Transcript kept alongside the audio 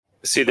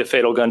See the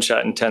fatal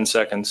gunshot in 10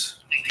 seconds.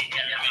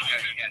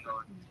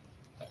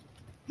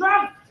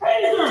 Drop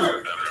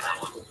taser!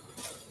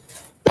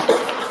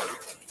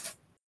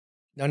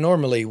 Now,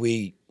 normally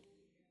we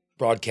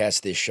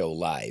broadcast this show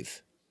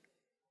live,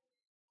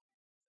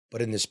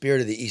 but in the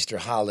spirit of the Easter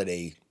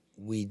holiday,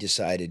 we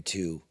decided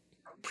to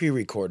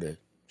pre-record a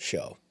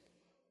show,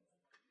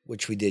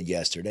 which we did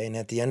yesterday. And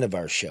at the end of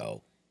our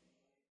show,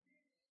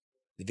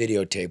 the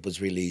videotape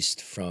was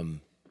released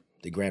from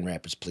the Grand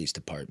Rapids Police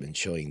Department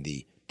showing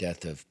the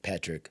death of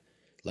Patrick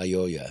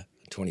Lyoya,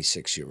 a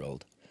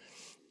 26-year-old,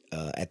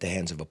 at the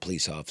hands of a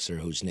police officer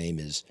whose name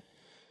is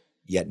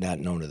yet not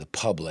known to the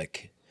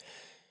public.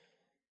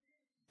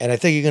 And I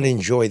think you're going to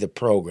enjoy the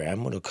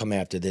program. It'll come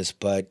after this,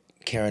 but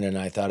Karen and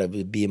I thought it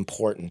would be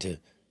important to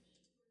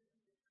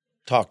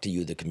talk to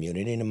you, the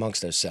community, and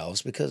amongst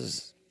ourselves,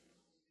 because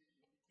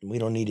we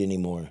don't need any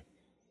more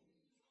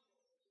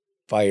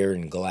fire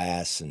and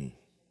glass and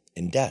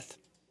death.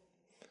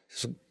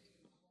 So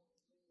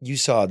you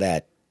saw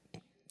that,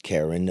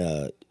 Karen.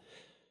 The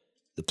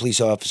police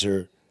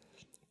officer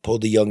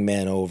pulled the young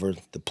man over.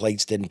 The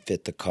plates didn't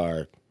fit the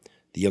car.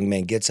 The young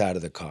man gets out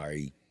of the car.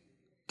 He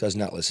does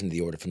not listen to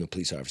the order from the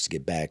police officer to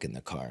get back in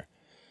the car.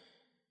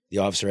 The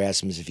officer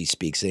asks him if he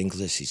speaks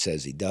English. He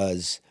says he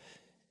does.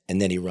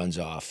 And then he runs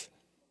off.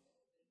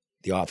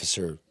 The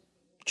officer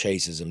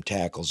chases him,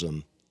 tackles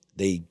him.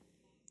 They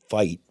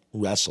fight,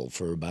 wrestle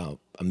for about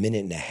a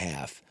minute and a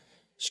half,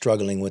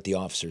 struggling with the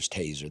officer's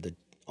taser. The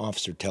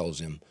officer tells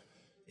him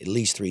at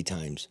least 3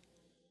 times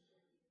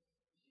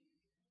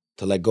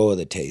to let go of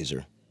the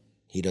taser.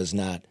 He does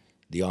not.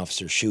 The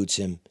officer shoots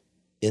him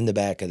in the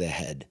back of the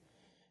head.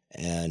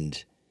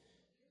 And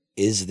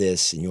is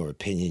this, in your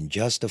opinion,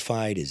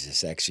 justified? Is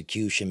this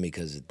execution?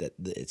 Because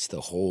it's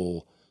the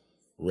whole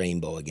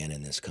rainbow again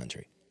in this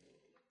country.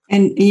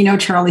 And, you know,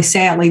 Charlie,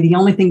 sadly, the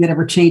only thing that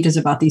ever changes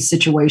about these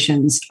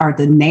situations are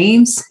the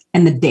names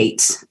and the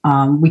dates.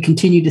 We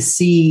continue to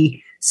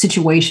see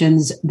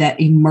situations that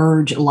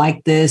emerge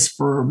like this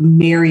for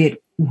myriad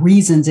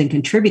reasons and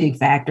contributing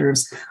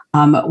factors,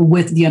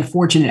 with the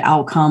unfortunate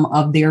outcome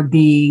of there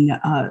being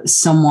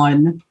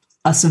someone,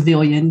 a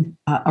civilian,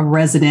 a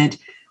resident,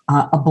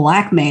 a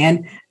Black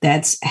man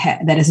that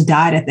has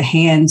died at the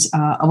hands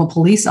of a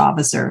police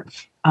officer.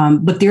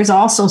 But there's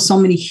also so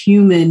many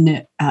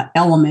human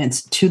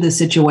elements to the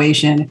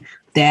situation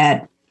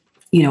that,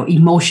 you know,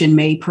 emotion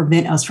may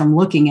prevent us from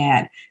looking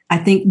at. I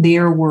think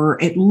there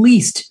were at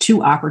least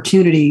 2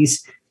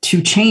 opportunities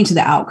to change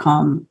the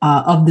outcome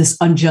of this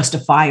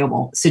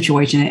unjustifiable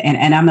situation.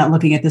 And I'm not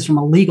looking at this from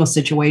a legal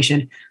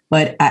situation,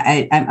 but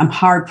I'm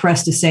hard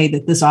pressed to say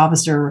that this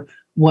officer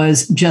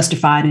was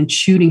justified in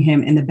shooting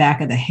him in the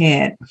back of the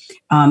head.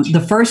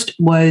 The first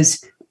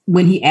was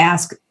when he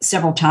asked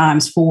several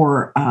times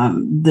for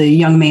the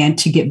young man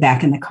to get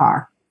back in the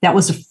car. That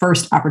was the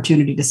first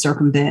opportunity to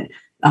circumvent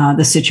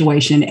the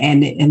situation,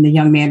 and the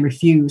young man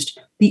refused.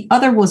 The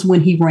other was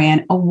when he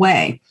ran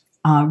away.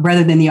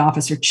 Rather than the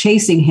officer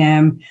chasing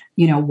him,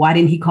 you know, why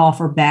didn't he call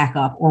for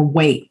backup or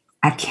wait?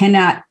 I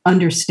cannot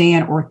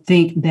understand or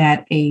think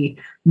that a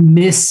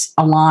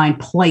misaligned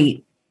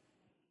plate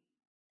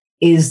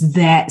is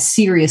that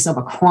serious of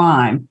a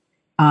crime,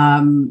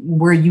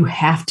 where you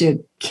have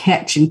to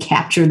catch and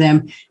capture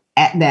them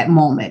at that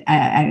moment.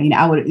 I mean,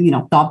 I would,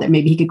 thought that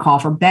maybe he could call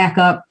for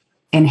backup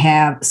and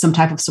have some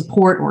type of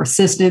support or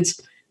assistance.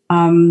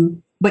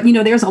 But,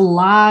 there's a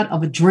lot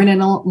of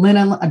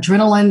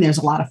adrenaline. There's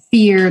a lot of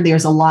fear.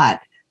 There's a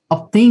lot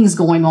of things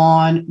going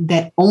on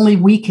that only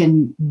we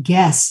can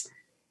guess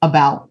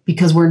about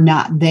because we're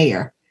not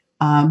there.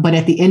 But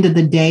at the end of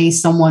the day,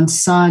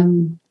 someone's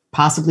son,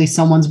 possibly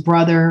someone's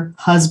brother,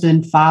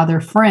 husband,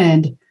 father,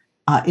 friend,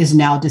 is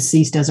now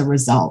deceased as a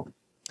result.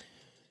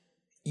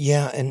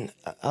 Yeah, and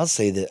I'll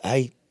say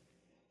that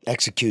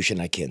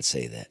execution, I can't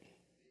say that.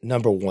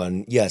 Number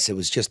one, yes, it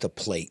was just a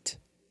plate.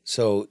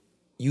 So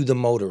you, the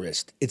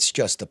motorist, it's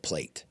just a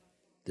plate.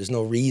 There's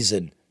no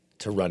reason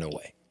to run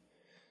away.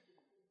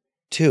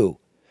 2,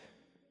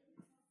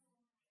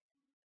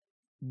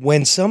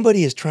 when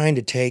somebody is trying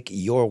to take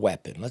your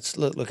weapon, let's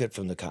look at it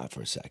from the cop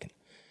for a second.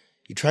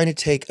 You're trying to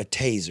take a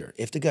taser.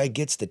 If the guy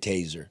gets the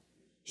taser,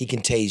 he can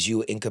tase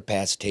you,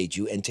 incapacitate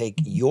you, and take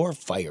your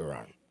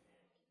firearm,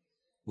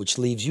 which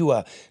leaves you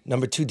out.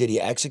 Number 2, did he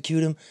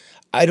execute him?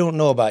 I don't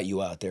know about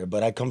you out there,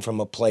 but I come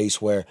from a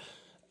place where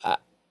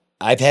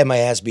I've had my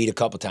ass beat a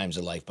couple times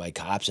in life by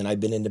cops, and I've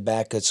been in the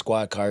back of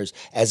squad cars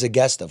as a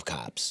guest of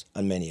cops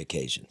on many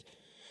occasions.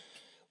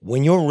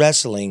 When you're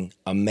wrestling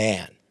a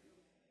man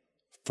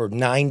for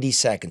 90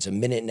 seconds, a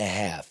minute and a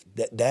half,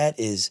 that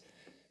is,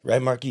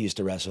 right, Mark? You used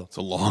to wrestle. It's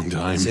a long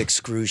time. It's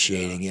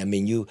excruciating. Yeah. I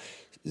mean,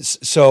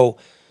 so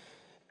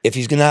if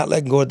he's not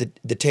letting go of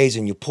the taser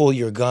and you pull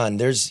your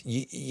gun,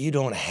 you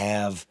don't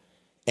have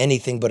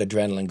anything but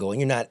adrenaline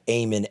going. You're not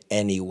aiming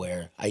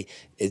anywhere.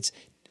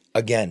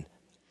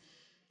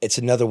 It's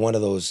another one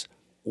of those,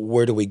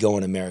 where do we go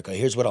in America?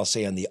 Here's what I'll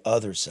say on the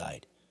other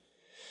side.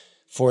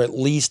 For at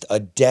least a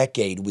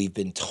decade, we've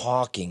been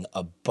talking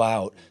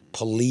about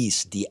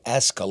police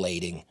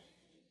de-escalating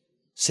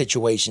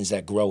situations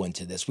that grow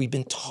into this. We've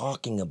been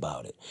talking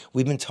about it.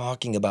 We've been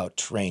talking about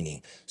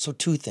training. So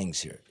two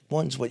things here.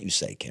 One's what you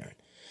say, Karen.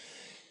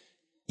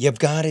 You've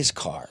got his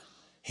car.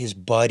 His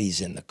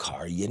buddy's in the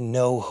car. You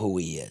know who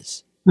he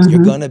is.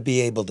 You're going to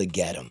be able to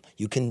get him.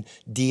 You can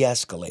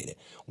de-escalate it.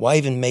 Why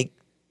even make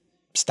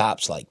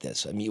stops like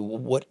this? I mean,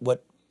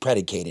 what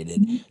predicated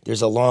it?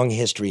 There's a long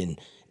history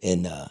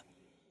in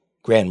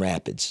Grand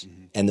Rapids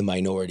and the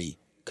minority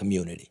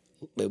community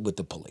with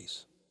the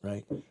police,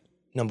 right?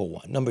 Number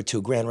one. Number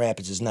two, Grand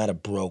Rapids is not a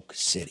broke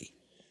city.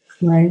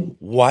 Right.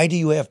 Why do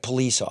you have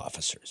police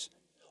officers?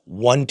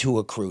 1 to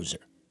a cruiser.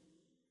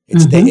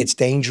 It's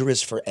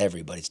dangerous for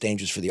everybody. It's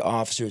dangerous for the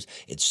officers.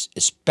 It's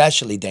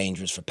especially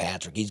dangerous for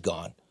Patrick. He's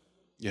gone.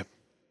 Yep.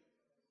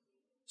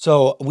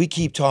 So we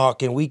keep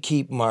talking, we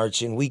keep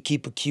marching, we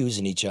keep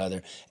accusing each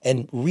other,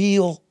 and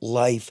real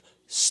life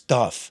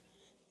stuff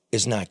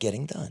is not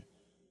getting done.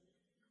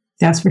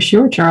 That's for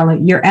sure,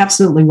 Charlie. You're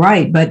absolutely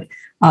right. But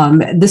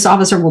this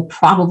officer will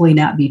probably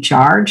not be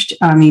charged.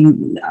 I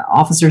mean,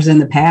 officers in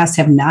the past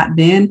have not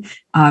been.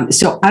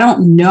 So I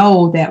don't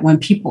know that when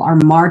people are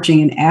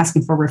marching and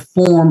asking for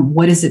reform,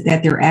 what is it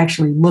that they're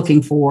actually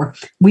looking for?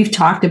 We've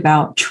talked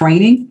about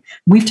training.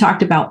 We've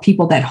talked about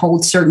people that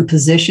hold certain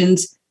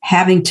positions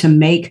having to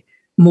make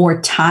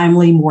more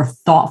timely, more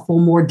thoughtful,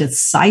 more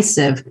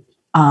decisive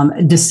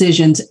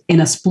decisions in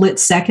a split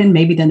second,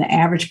 maybe than the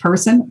average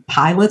person.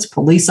 Pilots,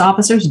 police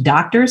officers,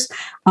 doctors.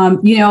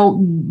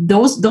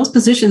 Those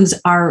positions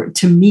are,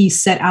 to me,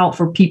 set out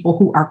for people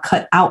who are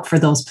cut out for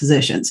those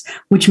positions,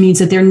 which means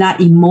that they're not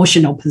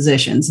emotional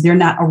positions. They're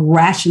not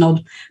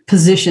irrational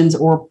positions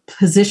or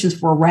positions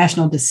for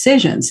irrational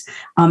decisions.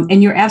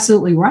 And you're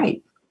absolutely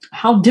right.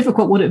 How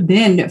difficult would it have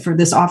been for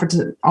this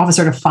officer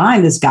to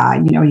find this guy?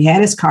 You know, he had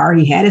his car,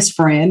 he had his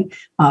friend.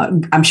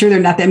 I'm sure there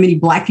are not that many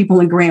Black people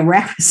in Grand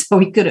Rapids, so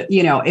he could have,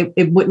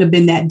 it wouldn't have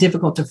been that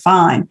difficult to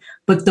find.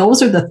 But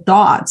those are the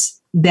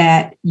thoughts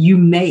that you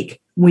make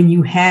when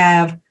you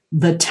have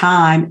the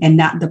time and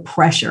not the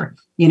pressure.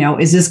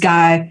 Is this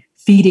guy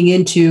feeding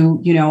into,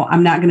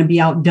 I'm not going to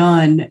be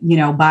outdone,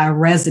 by a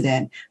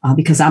resident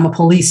because I'm a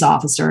police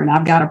officer and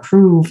I've got to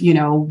prove,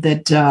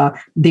 that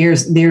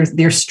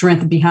there's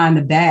strength behind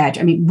the badge.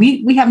 I mean,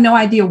 we have no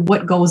idea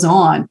what goes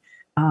on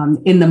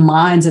in the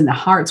minds and the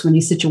hearts when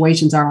these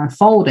situations are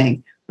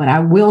unfolding. But I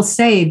will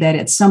say that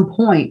at some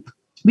point,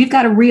 we've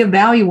got to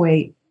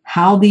reevaluate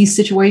how these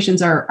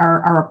situations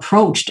are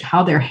approached,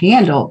 how they're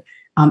handled.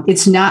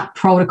 It's not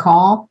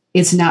protocol.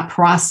 It's not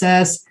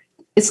process.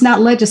 It's not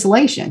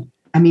legislation.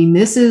 I mean,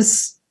 this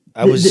is.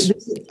 I was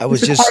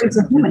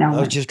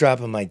just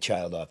dropping my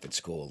child off at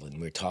school, and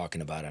we were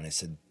talking about it. And I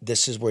said,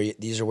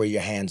 these are where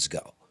your hands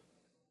go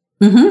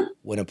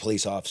when a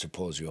police officer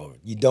pulls you over.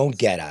 You don't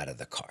get out of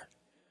the car.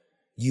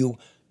 You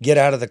get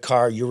out of the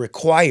car. You're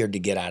required to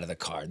get out of the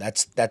car.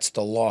 That's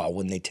the law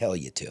when they tell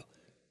you to.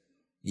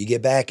 You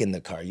get back in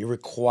the car. You're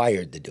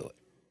required to do it.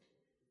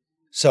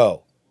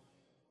 So.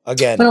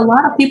 Again. But a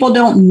lot of people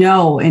don't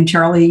know. And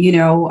Charlie,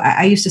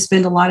 I used to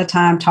spend a lot of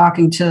time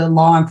talking to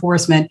law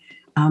enforcement,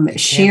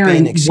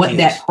 sharing what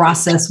that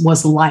process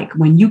was like.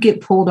 When you get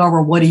pulled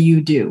over, what do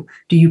you do?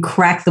 Do you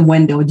crack the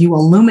window? Do you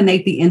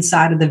illuminate the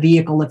inside of the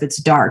vehicle if it's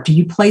dark? Do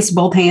you place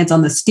both hands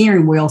on the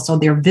steering wheel so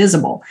they're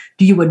visible?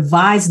 Do you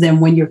advise them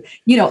when you're,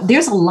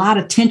 there's a lot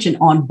of tension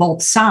on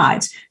both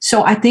sides.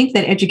 So I think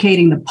that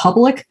educating the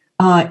public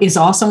is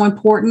also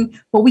important,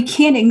 but we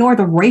can't ignore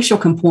the racial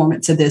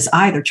component to this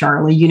either,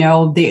 Charlie.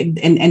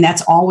 And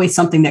that's always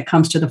something that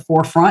comes to the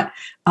forefront.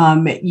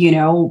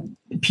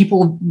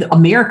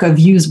 America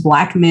views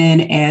Black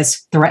men as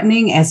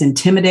threatening, as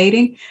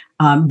intimidating.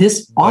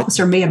 This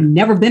officer may have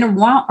never been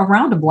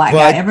around a Black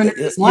guy ever in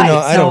his life.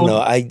 I don't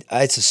know.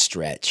 It's a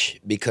stretch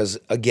because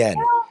again,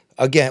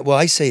 well,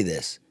 I say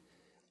this.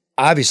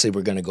 Obviously,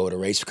 we're going to go to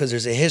race because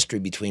there's a history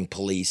between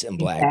police and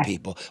Black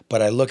people.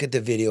 But I look at the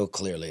video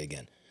clearly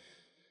again.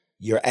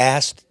 You're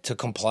asked to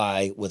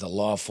comply with a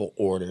lawful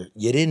order.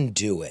 You didn't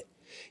do it.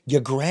 You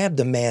grabbed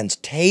the man's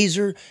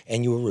taser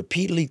and you were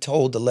repeatedly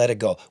told to let it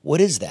go. What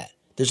is that?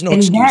 There's no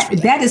excuse for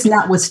that. That is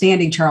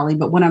notwithstanding, Charlie.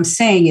 But what I'm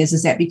saying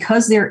is that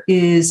because there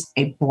is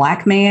a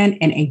Black man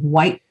and a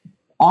white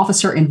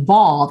officer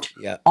involved,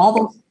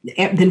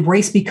 then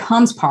race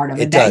becomes part of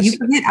it. Does.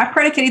 I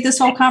predicated this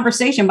whole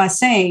conversation by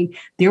saying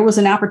there was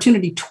an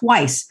opportunity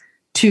twice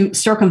to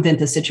circumvent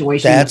the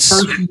situation. That's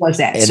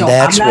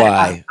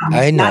why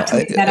I'm not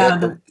taking that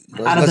out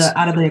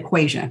of the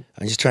equation.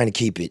 I'm just trying to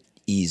keep it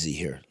easy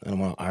here. I don't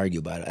want to argue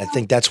about it. I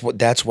think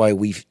that's why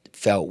we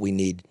felt we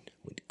need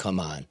to come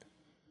on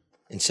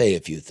and say a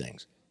few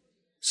things.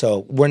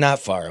 So we're not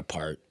far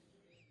apart.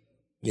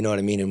 You know what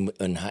I mean?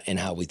 And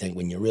how we think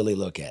when you really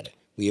look at it.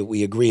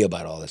 We agree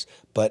about all this.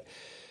 But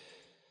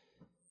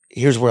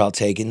here's where I'll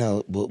take it.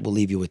 No, we'll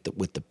leave you with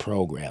the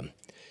program.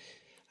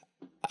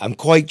 I'm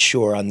quite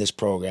sure on this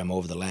program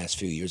over the last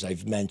few years,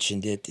 I've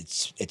mentioned it.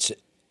 It's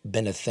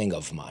been a thing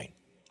of mine.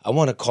 I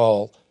want to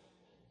call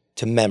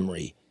to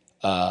memory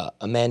a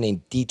man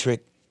named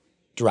Dietrich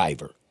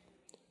Driver,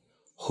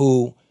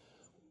 who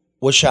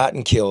was shot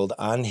and killed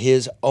on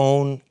his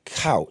own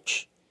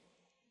couch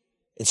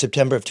in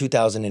September of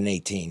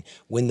 2018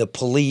 when the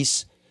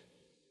police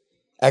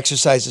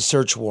exercised a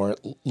search warrant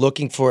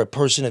looking for a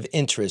person of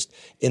interest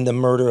in the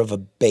murder of a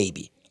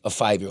baby, a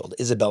 5-year-old,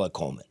 Isabella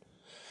Coleman.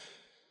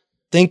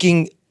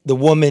 Thinking the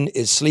woman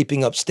is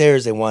sleeping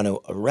upstairs, they want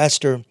to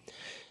arrest her.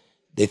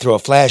 They throw a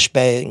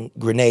flashbang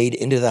grenade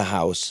into the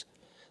house.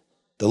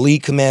 The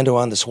lead commando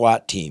on the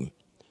SWAT team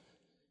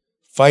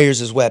fires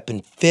his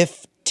weapon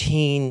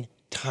 15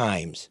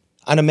 times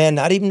on a man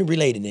not even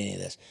related to any of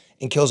this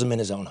and kills him in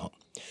his own home.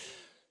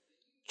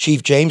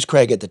 Chief James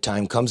Craig at the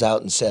time comes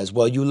out and says,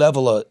 well,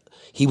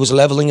 he was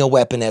leveling a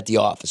weapon at the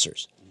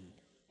officers,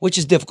 which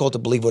is difficult to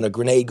believe when a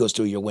grenade goes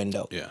through your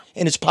window. Yeah.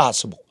 And it's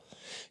possible.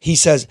 He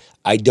says,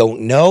 I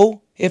don't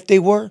know if they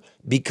were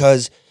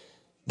because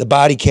the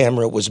body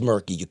camera was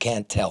murky. You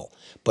can't tell.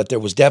 But there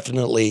was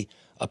definitely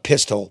a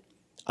pistol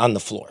on the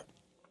floor.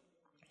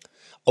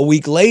 A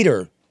week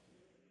later,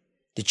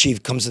 the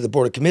chief comes to the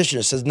Board of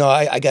Commissioners, says, no,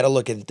 I got to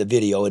look at the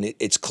video, and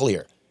it's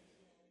clear.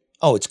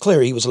 Oh, it's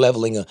clear he was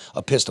leveling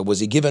a pistol. Was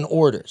he given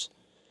orders?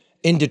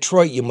 In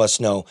Detroit, you must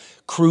know,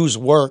 crews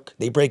work.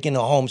 They break into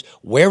homes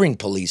wearing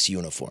police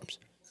uniforms.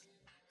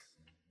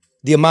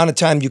 The amount of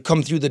time you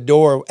come through the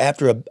door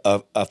after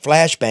a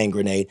flashbang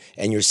grenade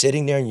and you're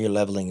sitting there and you're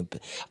leveling,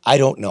 I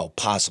don't know,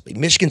 possibly.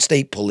 Michigan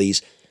State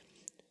Police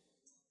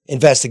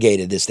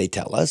investigated this, they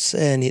tell us,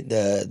 and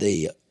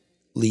the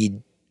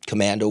lead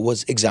commando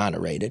was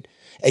exonerated.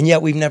 And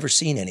yet we've never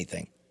seen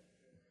anything.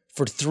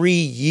 For 3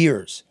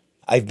 years,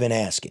 I've been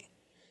asking.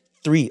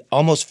 3,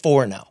 almost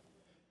 4 now.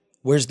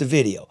 Where's the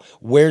video?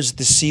 Where's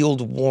the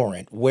sealed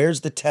warrant?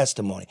 Where's the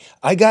testimony?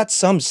 I got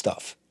some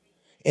stuff.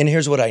 And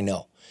here's what I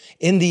know.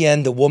 In the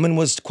end, the woman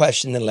was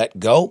questioned and let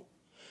go,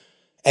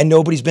 and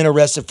nobody's been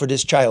arrested for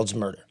this child's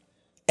murder.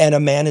 And a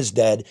man is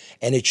dead,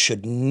 and it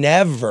should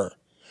never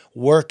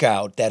work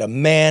out that a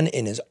man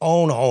in his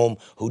own home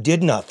who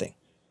did nothing,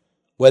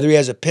 whether he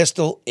has a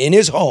pistol in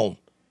his home,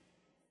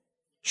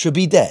 should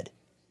be dead.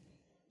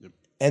 Yep.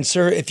 And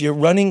sir, if you're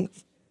running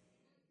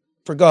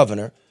for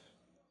governor,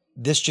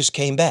 this just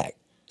came back.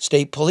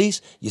 State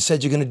police, you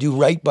said you're going to do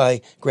right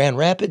by Grand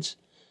Rapids.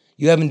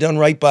 You haven't done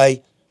right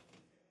by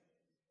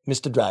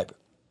Mr. Driver.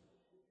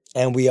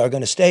 And we are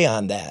going to stay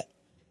on that.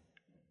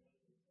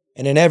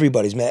 And then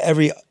everybody's, man,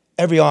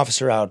 every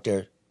officer out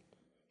there,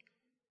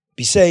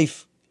 be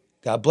safe.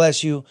 God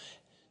bless you.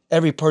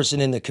 Every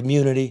person in the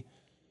community,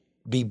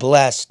 be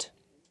blessed.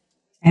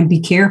 And be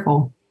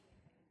careful.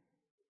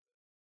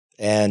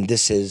 And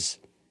this is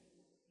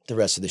the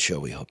rest of the show.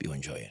 We hope you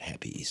enjoy it.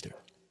 Happy Easter.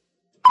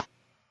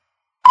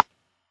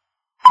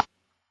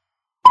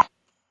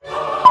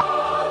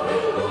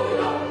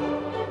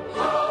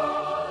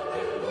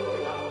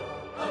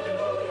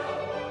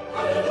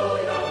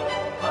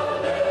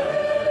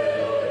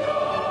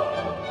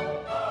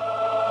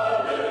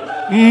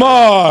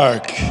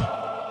 Mark,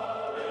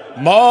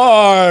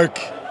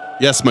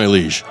 Yes, my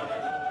liege.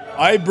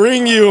 I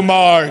bring you,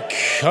 Mark,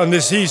 on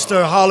this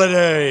Easter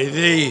holiday,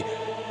 the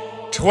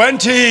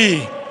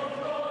 20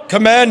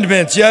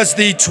 commandments. Yes,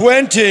 the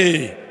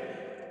 20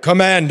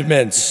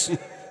 commandments.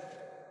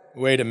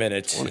 Wait a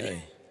minute.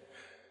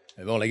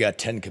 I've only got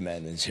 10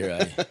 commandments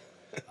here.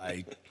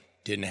 I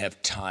didn't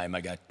have time.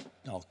 I got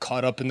all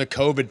caught up in the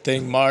COVID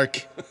thing,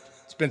 Mark.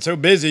 It's been so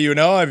busy, you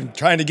know. I'm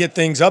trying to get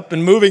things up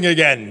and moving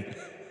again.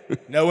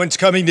 No one's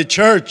coming to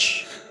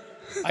church.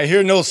 I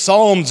hear no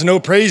psalms, no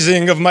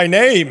praising of my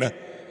name.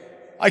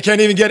 I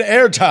can't even get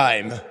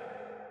airtime.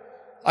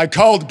 I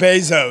called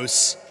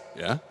Bezos.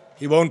 Yeah?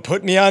 He won't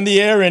put me on the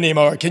air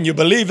anymore. Can you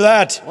believe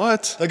that?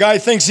 What? The guy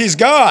thinks he's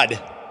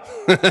God.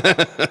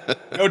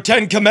 No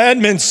 10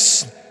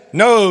 commandments.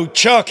 No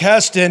Chuck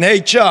Heston.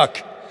 Hey,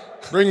 Chuck,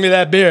 bring me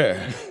that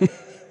beer.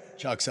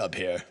 Chuck's up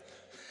here.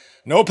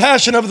 No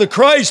Passion of the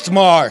Christ,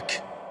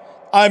 Mark.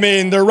 I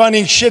mean, they're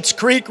running Schitt's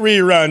Creek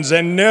reruns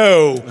and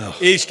no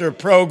Easter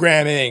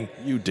programming.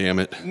 You damn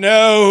it.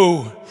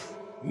 No.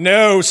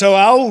 So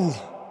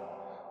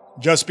I'll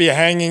just be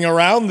hanging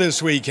around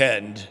this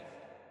weekend.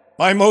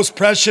 My most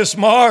precious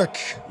Mark.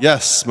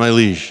 Yes, my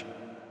liege.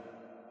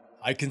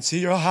 I can see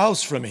your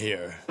house from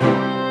here. No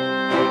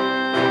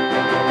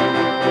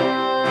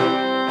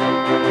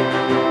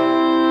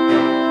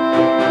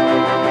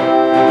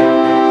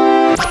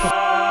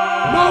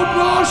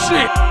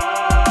bullshit!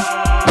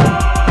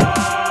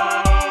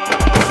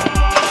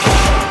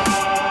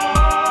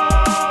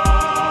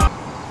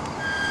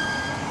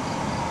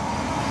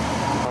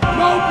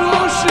 No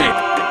bullshit!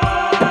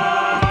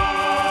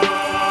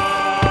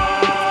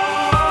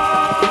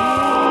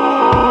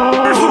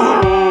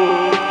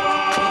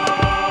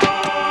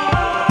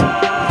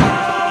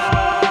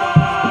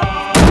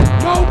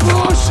 No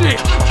bullshit!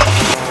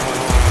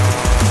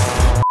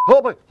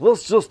 Oh my,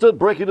 let's just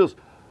breaking news.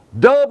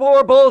 No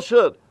more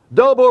bullshit!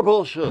 No more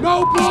bullshit!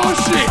 No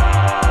bullshit!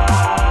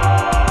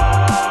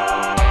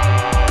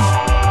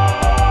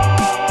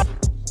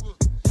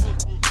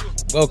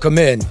 Welcome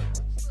in.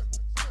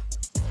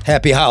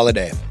 Happy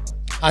holiday.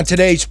 On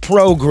today's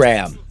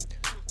program,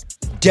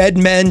 dead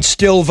men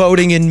still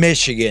voting in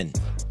Michigan.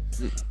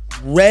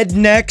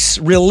 Rednecks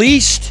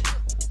released.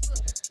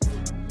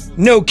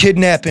 No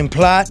kidnapping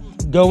plot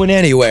going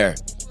anywhere.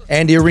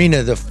 Andy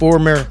Arena, the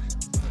former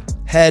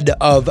head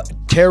of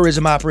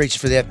terrorism operations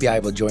for the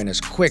FBI, will join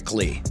us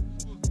quickly.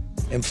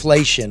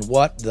 Inflation,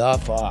 what the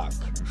fuck?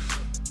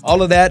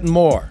 All of that and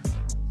more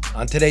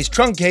on today's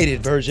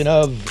truncated version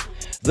of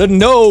the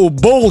No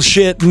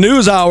Bullshit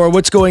News Hour.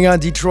 What's going on,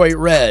 Detroit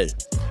Red?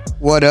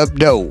 What up,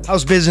 doe?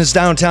 How's business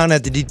downtown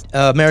at the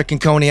American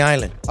Coney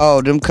Island?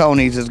 Oh, them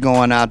conies is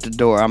going out the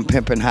door. I'm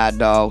pimping hot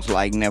dogs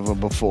like never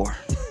before.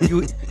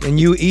 You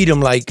eat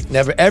them like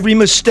never. Every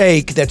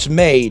mistake that's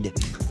made,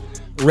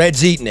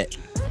 Red's eating it.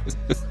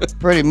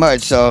 Pretty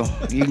much, so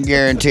you can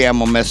guarantee I'm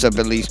gonna mess up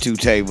at least 2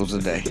 tables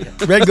a day.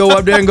 Red go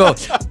up there and go,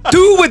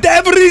 2 with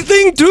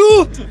everything,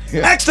 2?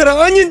 Extra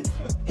onion?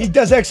 He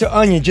does extra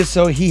onion just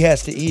so he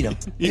has to eat them.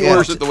 He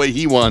orders it the way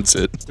he wants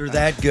it. They're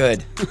that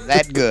good.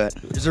 That good.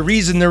 There's a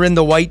reason they're in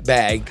the white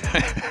bag.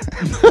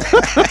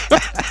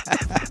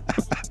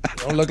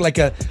 Don't look like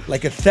a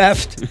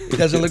theft. It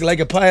doesn't look like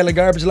a pile of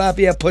garbage.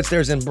 Lafayette puts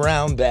theirs in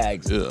brown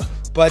bags. Ugh.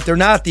 But they're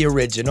not the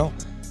original.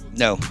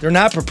 No. They're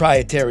not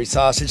proprietary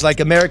sausage like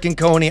American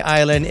Coney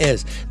Island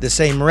is. The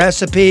same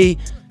recipe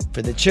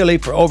for the chili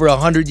for over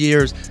 100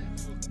 years.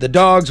 The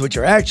dogs, which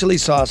are actually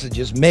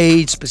sausages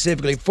made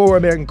specifically for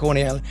American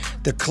Coney Island.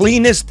 The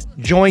cleanest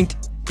joint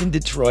in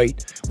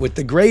Detroit with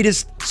the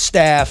greatest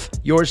staff,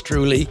 yours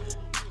truly,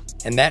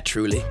 and that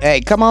truly.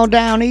 Hey, come on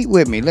down, eat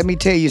with me. Let me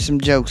tell you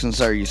some jokes and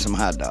serve you some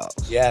hot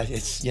dogs. Yeah,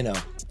 it's,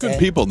 Good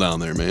people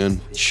down there,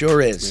 man. It sure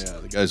is. Yeah,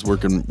 the guys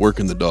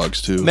working the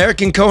dogs too.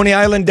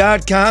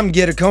 AmericanConeyIsland.com.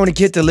 Get a Coney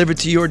kit delivered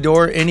to your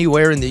door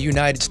anywhere in the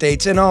United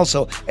States. And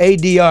also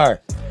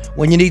ADR.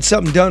 When you need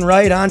something done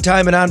right, on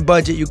time and on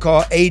budget, you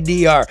call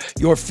ADR,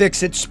 your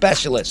fix-it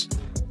specialist.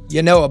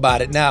 You know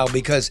about it now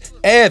because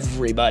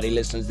everybody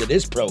listens to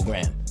this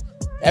program.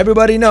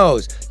 Everybody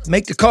knows.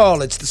 Make the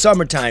call. It's the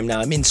summertime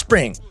now. I mean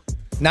spring.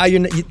 Now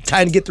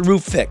time to get the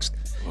roof fixed.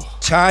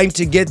 Time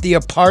to get the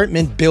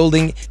apartment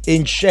building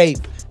in shape.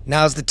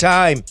 Now's the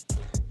time.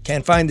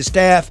 Can't find the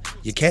staff.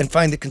 You can't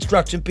find the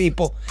construction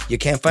people. You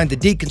can't find the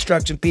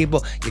deconstruction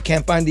people. You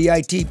can't find the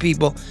IT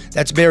people.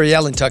 That's Barry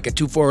Ellentuck at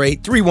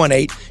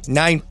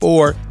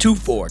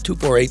 248-318-9424.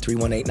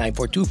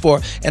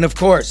 248-318-9424. And of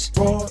course,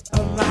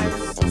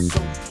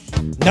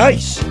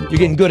 nice. You're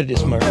getting good at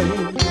this,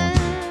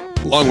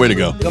 Murph. Long way to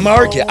go. The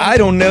market, I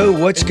don't know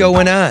what's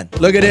going on.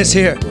 Look at this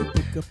here.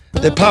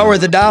 The power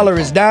of the dollar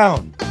is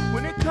down.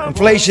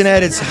 Inflation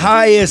at its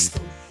highest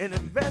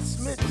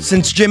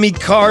since Jimmy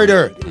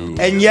Carter.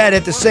 And yet,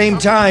 at the same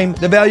time,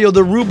 the value of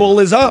the ruble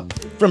is up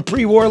from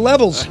pre-war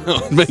levels.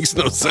 It makes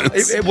no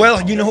sense.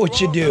 Well, you know what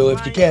you do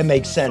if you can't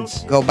make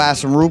sense. Go buy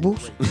some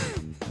rubles?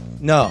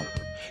 No.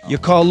 You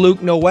call Luke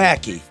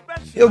Nowacki.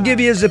 He'll give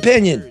you his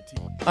opinion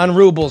on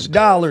rubles,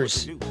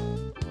 dollars,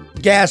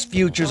 gas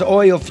futures,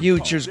 oil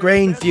futures,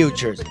 grain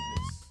futures.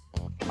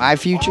 My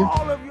future?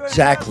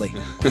 Exactly.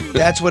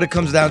 That's what it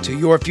comes down to.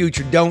 Your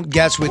future. Don't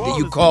guess with it.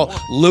 You call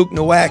Luke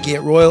Nowacki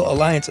at Royal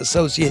Alliance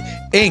Associate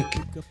Inc.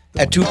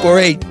 at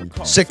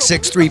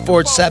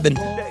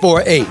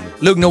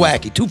 248-663-4748. Luke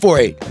Nowacki,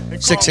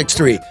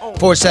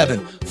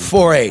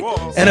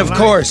 248-663-4748. And of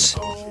course,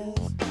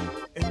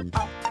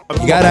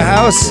 you got a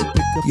house,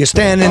 you're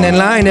standing in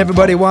line,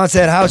 everybody wants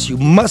that house, you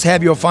must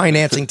have your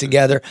financing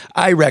together.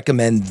 I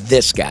recommend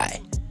this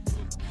guy.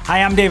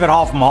 Hi, I'm David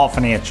Hall from Hall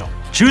Financial.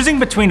 Choosing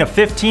between a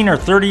 15 or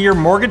 30-year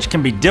mortgage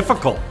can be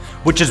difficult,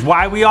 which is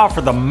why we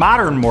offer the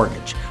Modern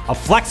Mortgage, a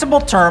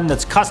flexible term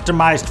that's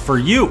customized for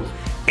you.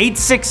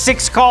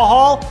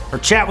 866-CALL-HALL or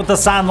chat with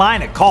us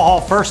online at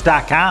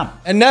callhallfirst.com.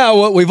 And now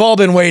what we've all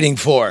been waiting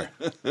for,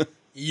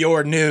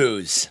 your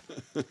news.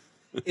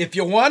 If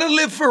you want to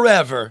live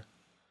forever,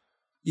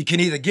 you can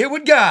either get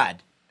with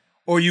God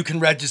or you can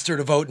register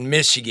to vote in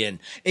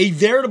Michigan, a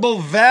veritable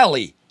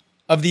valley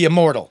of the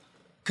immortal.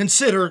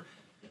 Consider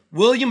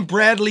William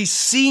Bradley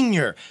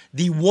Sr.,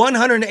 the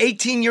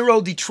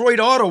 118-year-old Detroit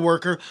auto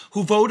worker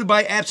who voted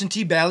by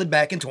absentee ballot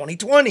back in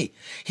 2020.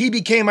 He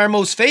became our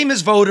most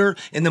famous voter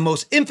in the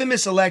most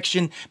infamous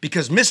election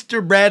because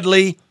Mr.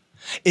 Bradley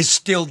is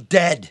still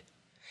dead.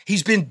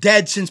 He's been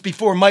dead since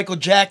before Michael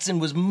Jackson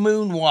was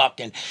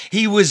moonwalking.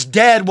 He was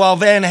dead while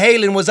Van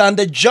Halen was on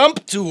the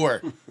Jump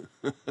tour.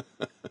 But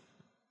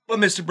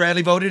Mr.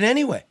 Bradley voted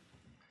anyway.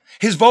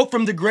 His vote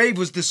from the grave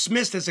was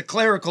dismissed as a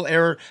clerical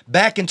error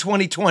back in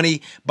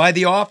 2020 by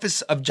the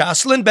office of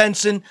Jocelyn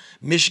Benson,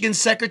 Michigan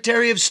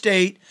Secretary of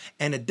State,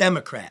 and a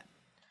Democrat.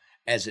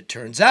 As it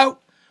turns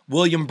out,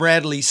 William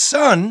Bradley's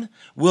son,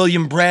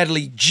 William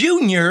Bradley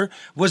Jr.,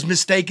 was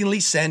mistakenly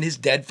sent his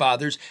dead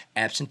father's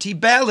absentee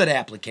ballot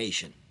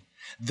application.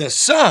 The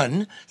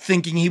son,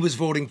 thinking he was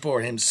voting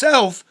for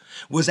himself,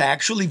 was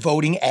actually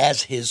voting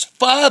as his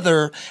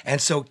father,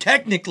 and so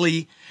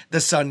technically,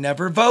 the son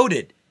never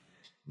voted.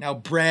 Now,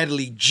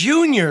 Bradley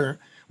Jr.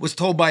 was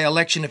told by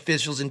election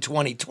officials in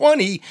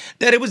 2020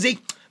 that it was a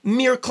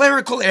mere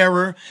clerical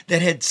error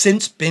that had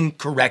since been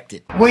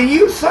corrected. When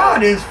you saw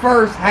this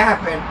first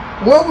happen,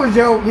 what was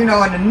your, in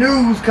the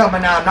news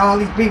coming out and all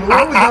these people,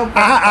 what was your...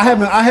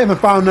 I haven't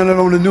found none of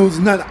it on the news.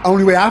 The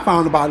only way I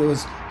found about it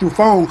was through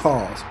phone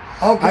calls.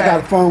 Okay. I got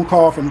a phone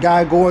call from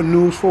Guy Gordon,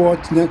 News 4,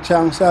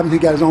 Channel 7. He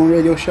got his own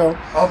radio show.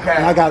 Okay.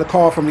 And I got a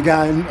call from a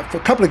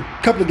couple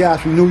of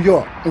guys from New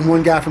York, and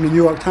one guy from the New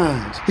York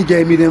Times. He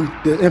gave me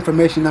the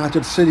information out to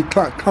the city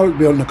clerk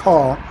building to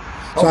call.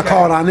 So I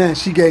called on there, and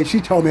she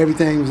told me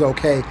everything was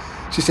okay.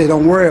 She said,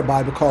 "Don't worry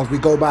about it because we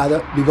go by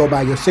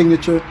your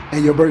signature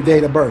and your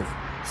date of birth."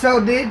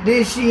 So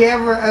did she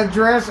ever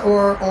address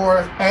or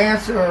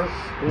answer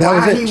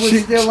why he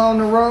was still on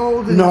the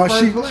road in the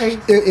first place?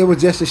 It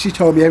was just that she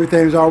told me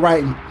everything was all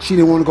right and she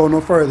didn't want to go no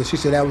further. She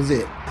said that was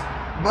it.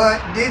 But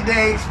did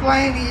they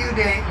explain to you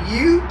that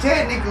you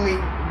technically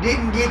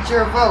didn't get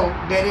your vote,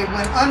 that it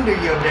went under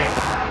your date?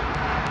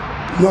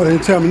 No, they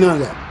didn't tell me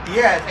none of that.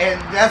 Yes, and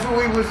that's what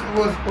we was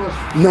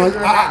No,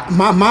 figuring out.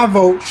 my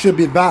vote should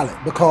be valid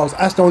because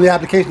that's the only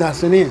application I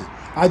sent in.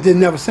 I did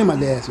never send my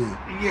dad's in.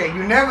 Yeah,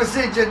 you never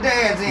sent your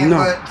dad's in, No.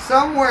 but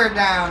somewhere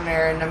down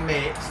there in the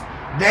mix,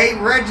 they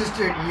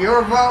registered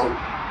your vote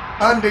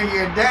under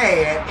your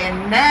dad,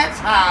 and that's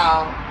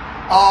how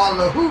all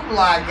the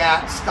hoopla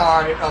got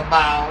started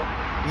about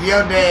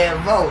your dad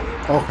voted.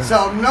 Okay.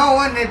 So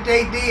knowing that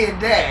they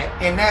did that,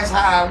 and that's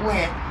how it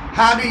went,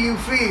 how do you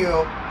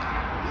feel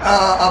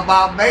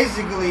about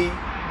basically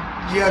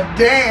your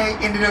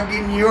dad ended up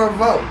getting your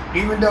vote,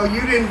 even though you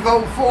didn't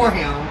vote for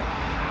him?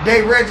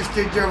 They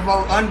registered your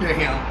vote under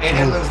him, and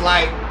it looks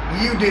like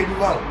you didn't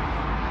vote.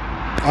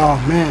 Oh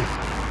man,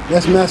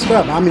 that's messed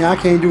up. I mean, I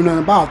can't do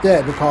nothing about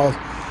that because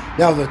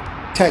that was a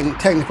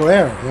technical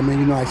error. I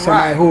mean, like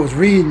somebody who was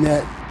reading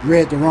that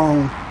read the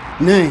wrong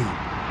name,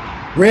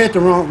 read the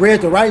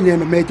right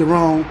name and made the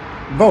wrong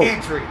vote.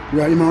 Entry.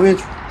 Right, your wrong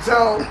entry.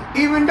 So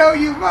even though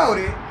you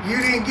voted, you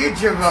didn't get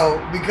your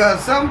vote because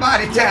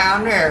somebody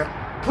down there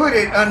put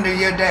it under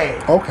your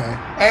dad. Okay.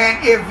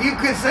 And if you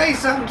could say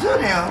something to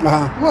them,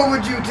 what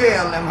would you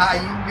tell them? How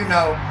you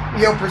know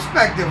your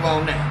perspective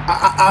on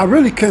that? I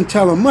really couldn't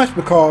tell them much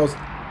because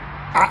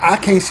I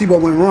can't see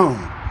what went wrong.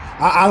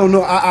 I don't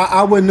know.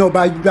 I wouldn't know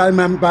by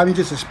me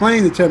just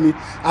explaining it to me.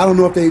 I don't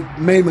know if they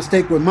made a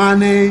mistake with my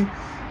name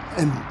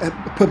and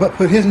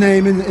put his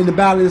name in the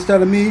ballot instead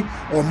of me,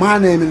 or my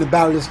name in the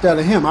ballot instead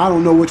of him. I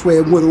don't know which way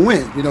it would have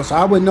went. So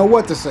I wouldn't know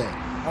what to say.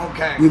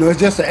 Okay. It's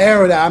just an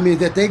error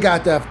that they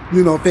got to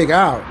figure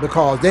out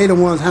because they the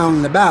ones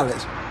handling the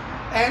ballots.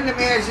 And let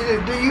me ask you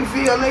this: do you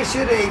feel they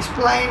should have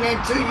explained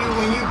that to you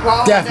when you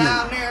called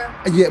down there?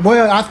 Yeah.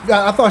 Well,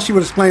 I thought she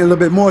would explain a little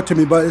bit more to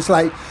me, but it's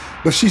like,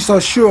 but she's so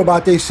sure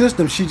about their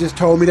system. She just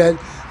told me that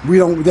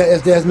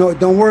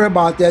don't worry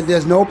about that.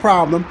 There's no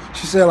problem.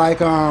 She said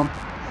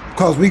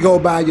because we go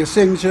by your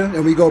signature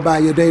and we go by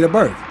your date of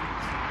birth.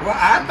 Well,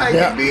 I think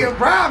it'd be a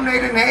problem they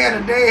didn't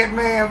have a dead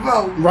man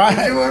vote. Right.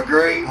 Do you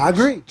agree? I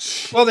agree.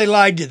 Well, they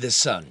lied to the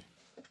son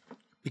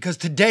because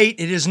to date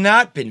it has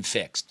not been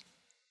fixed.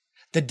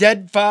 The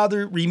dead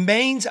father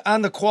remains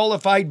on the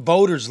qualified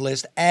voters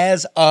list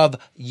as of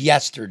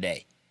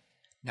yesterday.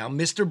 Now,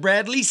 Mr.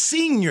 Bradley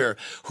Sr.,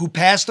 who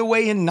passed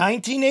away in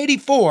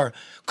 1984,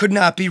 could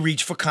not be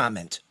reached for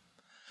comment.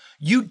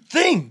 You'd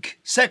think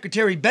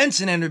Secretary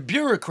Benson and her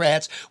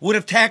bureaucrats would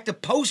have tacked a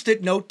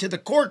Post-it note to the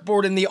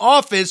corkboard in the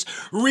office,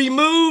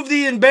 remove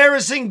the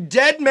embarrassing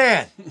dead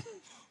man.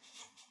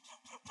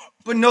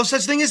 But no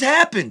such thing has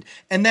happened,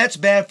 and that's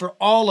bad for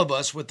all of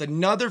us with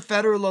another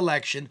federal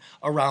election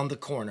around the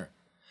corner.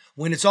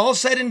 When it's all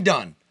said and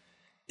done,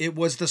 it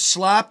was the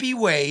sloppy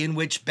way in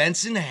which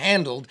Benson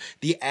handled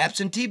the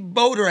absentee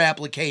voter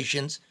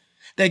applications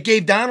that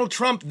gave Donald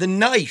Trump the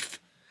knife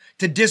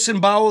to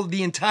disembowel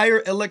the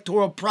entire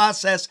electoral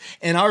process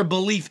and our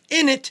belief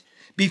in it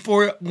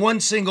before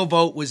one single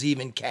vote was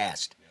even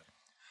cast.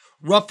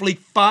 Roughly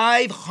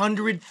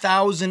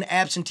 500,000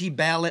 absentee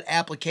ballot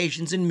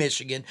applications in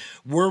Michigan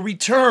were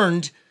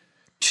returned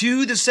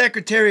to the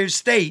Secretary of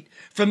State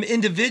from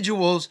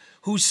individuals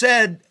who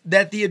said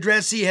that the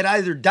addressee had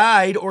either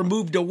died or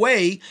moved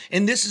away,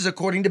 and this is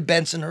according to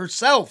Benson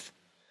herself.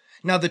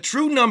 Now, the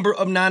true number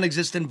of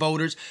non-existent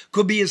voters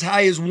could be as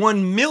high as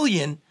 1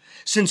 million,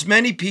 since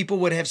many people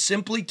would have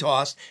simply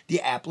tossed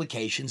the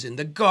applications in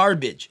the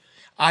garbage.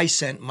 I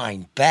sent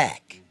mine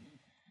back.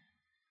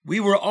 We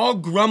were all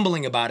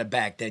grumbling about it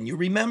back then, you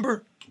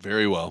remember?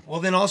 Very well. Well,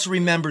 then also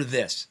remember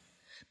this.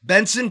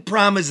 Benson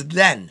promised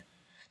then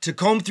to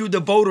comb through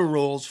the voter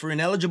rolls for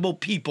ineligible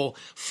people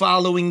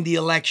following the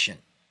election.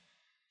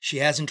 She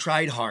hasn't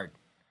tried hard.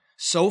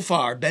 So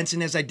far, Benson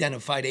has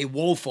identified a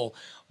woeful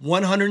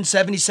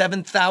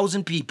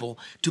 177,000 people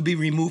to be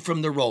removed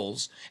from the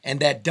rolls, and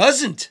that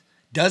does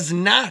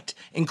not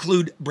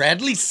include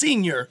Bradley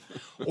Sr.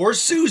 or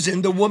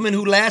Susan, the woman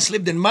who last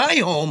lived in my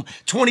home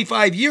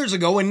 25 years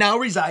ago and now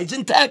resides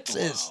in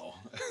Texas. Wow.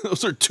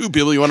 Those are two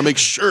people you want to make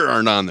sure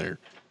aren't on there.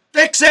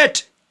 Fix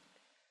it!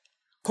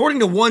 According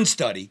to one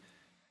study,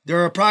 there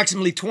are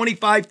approximately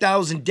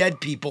 25,000 dead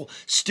people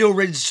still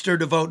registered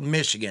to vote in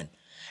Michigan.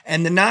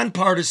 And the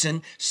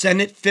nonpartisan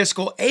Senate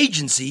Fiscal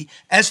Agency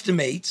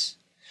estimates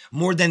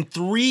more than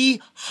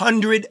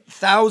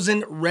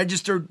 300,000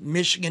 registered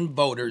Michigan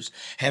voters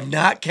have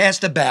not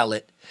cast a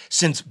ballot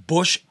since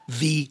Bush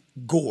v.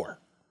 Gore.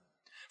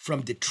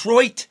 From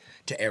Detroit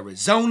to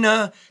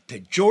Arizona to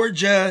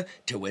Georgia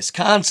to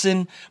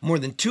Wisconsin, more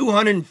than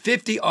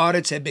 250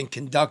 audits have been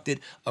conducted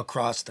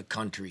across the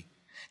country.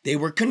 They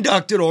were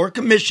conducted or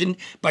commissioned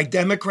by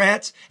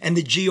Democrats and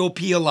the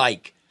GOP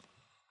alike.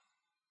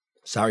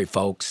 Sorry,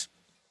 folks.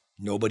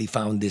 Nobody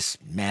found this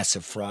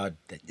massive fraud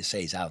that you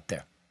say is out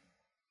there.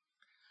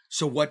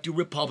 So what do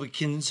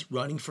Republicans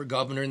running for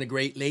governor in the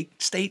Great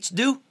Lakes states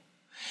do?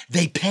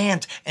 They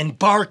pant and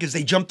bark as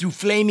they jump through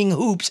flaming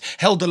hoops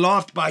held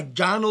aloft by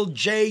Donald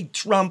J.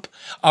 Trump,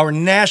 our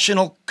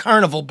national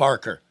carnival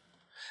barker.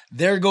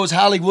 There goes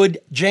Hollywood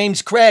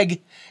James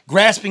Craig,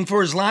 grasping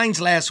for his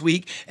lines last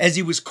week as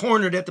he was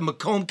cornered at the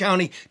Macomb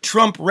County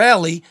Trump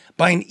rally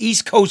by an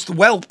East Coast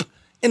whelp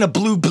in a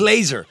blue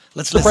blazer.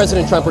 Let's listen.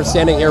 President Trump were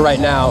standing here right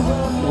now.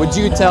 Would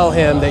you tell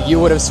him that you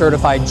would have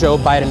certified Joe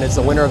Biden as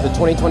the winner of the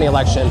 2020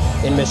 election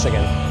in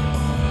Michigan?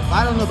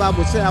 I don't know if I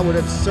would say I would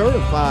have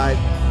certified,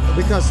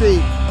 because see,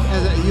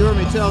 as you heard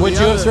me tell would you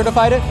have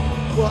certified it?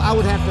 Well, I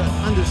would have to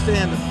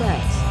understand the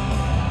facts.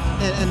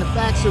 And the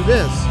facts are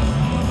this.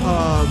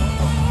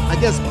 I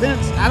guess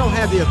Pence, I don't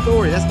have the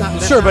authority.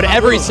 That's sure, not but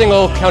every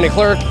single county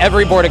clerk,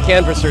 every board of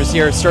canvassers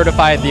here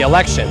certified the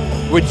election.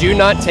 Would you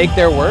not take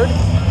their word?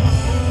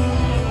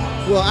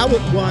 Well, I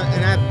would want,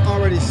 and I've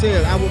already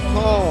said, I would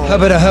call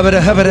for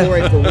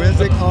a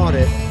forensic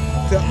audit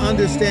to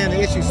understand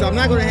the issue. So I'm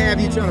not going to have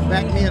you trying to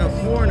back me in a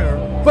corner.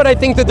 But I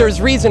think that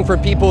there's reason for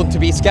people to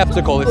be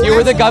skeptical. If you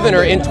were the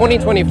governor in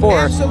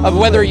 2024 of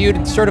whether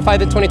you'd certify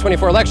the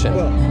 2024 election,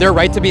 their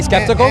right to be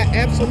skeptical?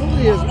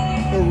 Absolutely is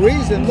a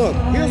reason. Look,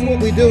 here's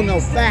what we do know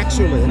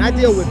factually, and I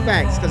deal with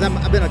facts because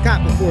I've been a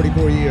cop for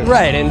 44 years.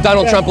 Right, and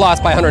Donald Trump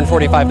lost by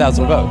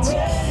 145,000 votes.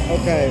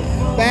 Okay,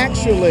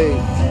 factually,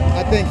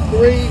 I think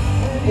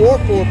 3 or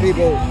 4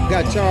 people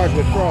got charged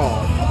with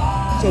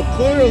fraud. So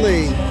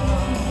clearly,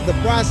 the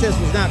process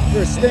was not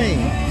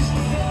pristine,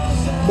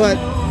 but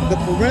the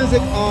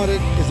forensic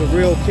audit is a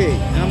real key,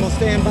 and I'm going to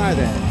stand by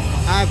that.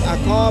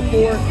 I call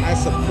for it, I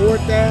support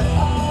that,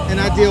 and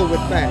I deal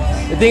with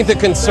facts. I think the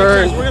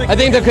concern,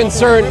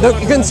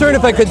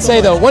 if I could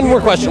say though, one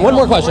more question.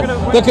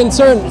 The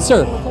concern,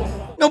 sir.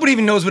 Nobody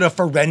even knows what a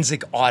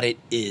forensic audit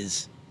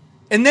is.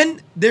 And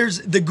then there's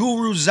the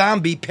guru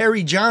zombie,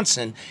 Perry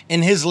Johnson,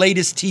 in his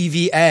latest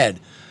TV ad.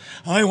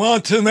 I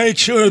want to make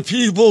sure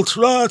people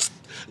trust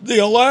the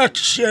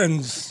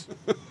elections.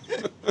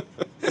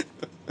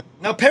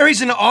 Now,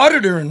 Perry's an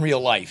auditor in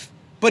real life,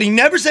 but he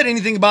never said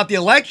anything about the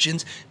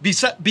elections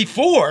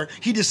before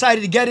he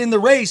decided to get in the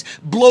race,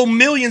 blow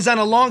millions on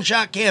a long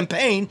shot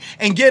campaign,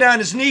 and get on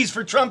his knees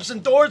for Trump's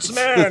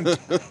endorsement.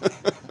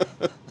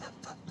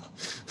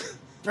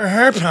 For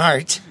her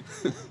part,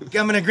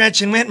 Governor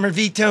Gretchen Whitmer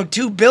vetoed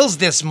 2 bills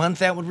this month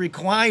that would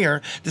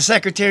require the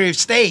Secretary of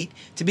State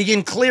to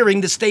begin clearing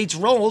the state's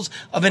rolls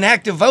of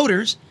inactive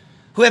voters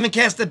who haven't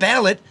cast a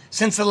ballot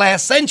since the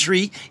last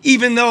century,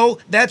 even though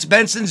that's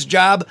Benson's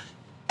job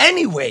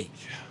anyway.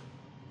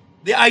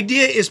 The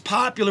idea is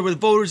popular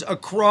with voters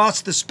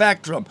across the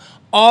spectrum,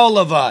 all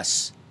of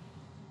us,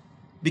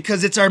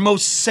 because it's our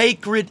most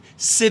sacred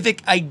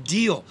civic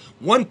ideal.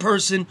 One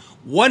person,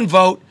 one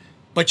vote,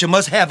 but you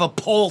must have a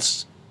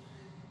pulse.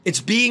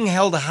 It's being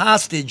held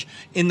hostage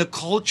in the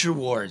culture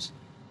wars.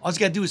 All you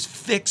got to do is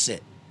fix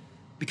it,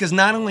 because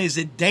not only is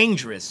it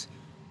dangerous,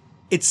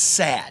 it's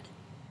sad.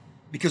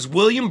 Because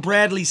William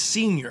Bradley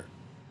Sr.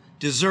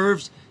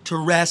 deserves to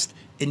rest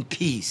in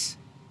peace.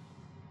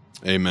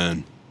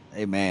 Amen.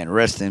 Amen.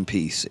 Rest in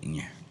peace,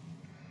 Senior.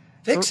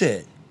 Fix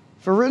it.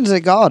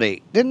 Forensic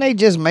audit. Didn't they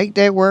just make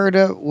that word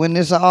up when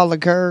this all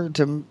occurred?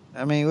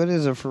 What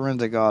is a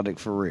forensic audit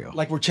for real?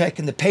 Like we're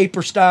checking the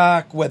paper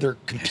stock, whether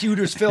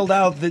computers filled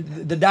out the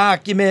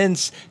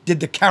documents,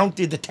 did the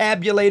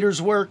tabulators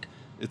work?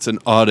 It's an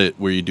audit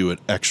where you do it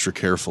extra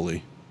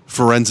carefully.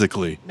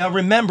 Forensically. Now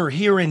remember,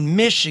 here in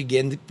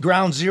Michigan,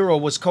 ground zero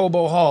was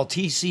Cobo Hall,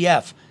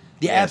 TCF,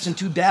 the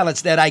absentee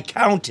ballots that I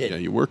counted. Yeah,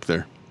 you work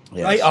there.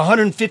 Yes. Right,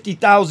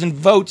 150,000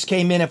 votes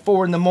came in at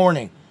 4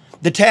 a.m.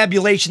 The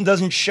tabulation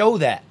doesn't show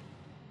that,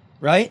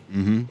 right?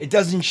 Mm-hmm. It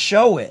doesn't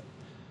show it.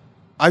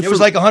 It was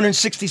like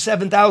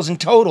 167,000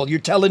 total. You're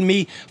telling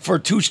me for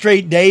 2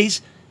 straight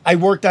days I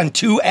worked on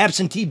 2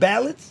 absentee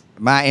ballots?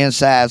 My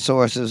inside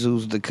sources,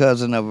 who's the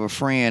cousin of a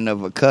friend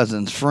of a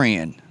cousin's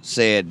friend,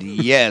 said,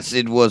 yes,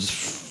 it was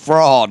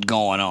fraud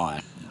going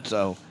on.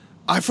 So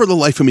I, for the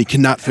life of me,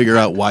 cannot figure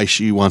out why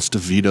she wants to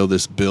veto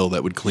this bill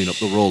that would clean up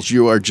the rolls.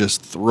 You are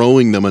just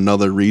throwing them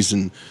another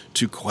reason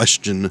to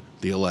question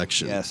the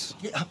election. Yes.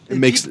 Yeah, it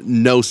makes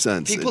no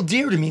sense. People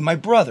dear to me, my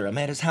brother, I'm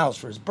at his house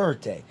for his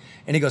birthday.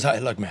 And he goes, hey,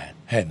 look, man.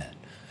 Hey,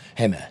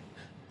 man.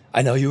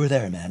 I know you were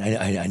there, man.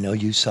 I know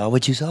you saw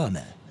what you saw,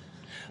 man.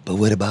 But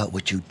what about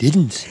what you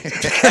didn't see?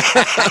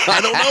 I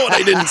don't know what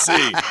I didn't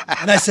see.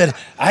 And I said,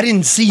 I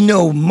didn't see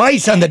no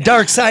mice on the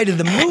dark side of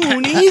the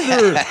moon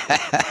either.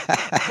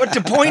 But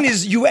the point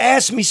is, you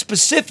asked me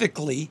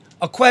specifically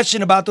a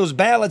question about those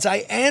ballots.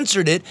 I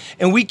answered it,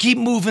 and we keep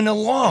moving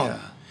along.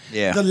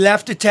 Yeah. The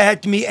left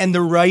attacked me, and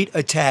the right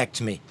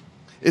attacked me.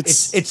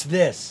 It's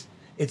this.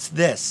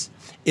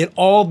 It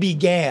all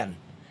began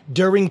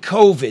during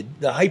COVID,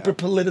 the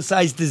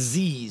hyper-politicized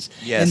disease.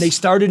 Yes. And they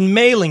started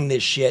mailing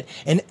this shit.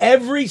 And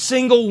every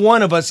single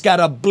one of us got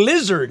a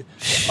blizzard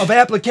of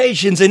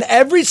applications. And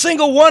every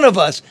single one of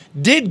us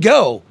did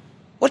go,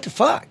 what the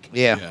fuck?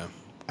 Yeah.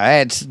 I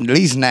had at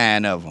least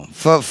 9 of them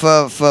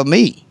for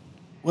me.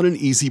 What an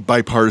easy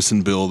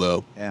bipartisan bill,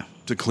 though. Yeah.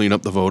 To clean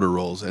up the voter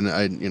rolls. And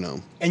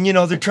And,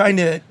 they're trying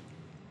to,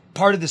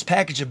 part of this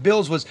package of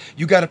bills was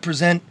you got to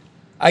present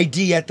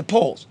ID at the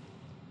polls,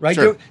 right?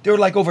 Sure. There were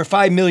like over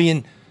 5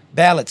 million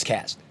ballots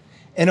cast,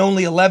 and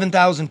only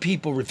 11,000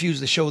 people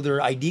refused to show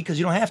their ID because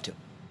you don't have to.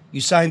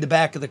 You sign the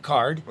back of the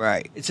card.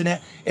 Right.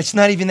 It's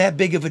not even that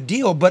big of a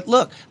deal. But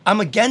look, I'm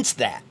against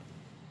that.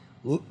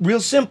 Real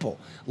simple.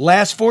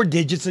 Last 4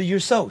 digits of your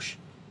social.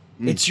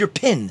 It's your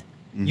PIN.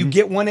 You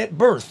get one at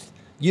birth.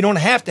 You don't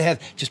have to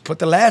just put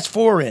the last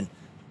 4 in,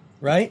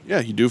 right? Yeah,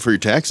 you do it for your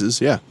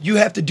taxes, yeah. You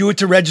have to do it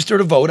to register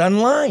to vote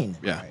online.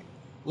 Yeah.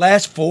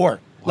 Last 4.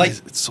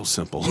 It's so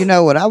simple. You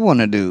know what I want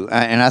to do,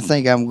 and I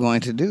think I'm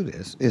going to do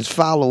this, is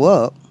follow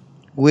up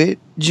with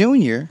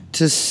Junior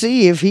to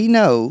see if he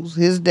knows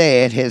his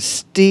dad has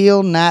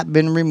still not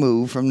been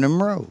removed from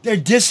them roads. They're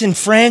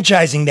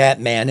disenfranchising that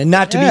man, and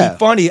not to be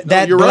funny, No,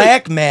 that you're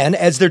black man,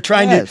 as they're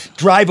trying to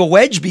drive a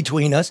wedge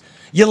between us,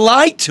 you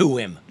lied to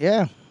him.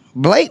 Yeah,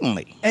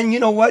 blatantly. And you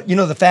know what? The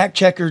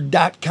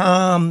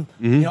factchecker.com,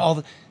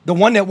 all the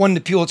one that won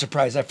the Pulitzer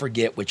Prize, I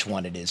forget which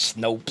one it is,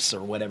 Snopes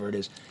or whatever it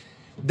is.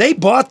 They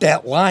bought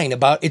that line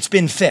about it's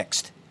been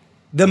fixed.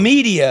 The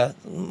media,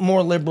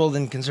 more liberal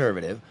than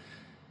conservative,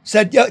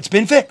 said, yeah, it's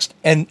been fixed.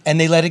 And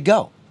they let it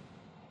go.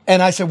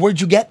 And I said, where'd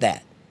you get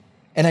that?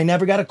 And I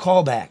never got a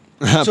call back.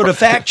 So the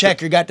fact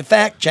checker got the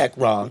fact check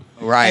wrong.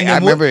 Right, I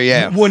remember,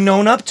 wouldn't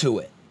own up to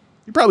it.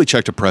 You probably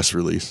checked a press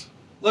release.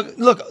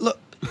 Look.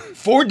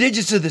 4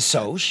 digits of the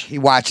social. He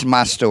watched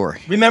my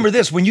story. Remember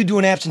this, when you do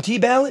an absentee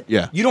ballot,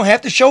 Yeah. you don't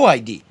have to show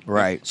ID.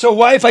 Right. So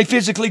why, if I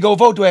physically go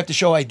vote, do I have to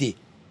show ID?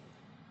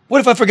 What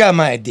if I forgot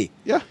my ID?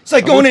 Yeah. It's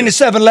like going into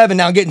 7-Eleven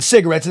now and getting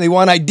cigarettes and they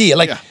want ID.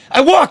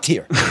 I walked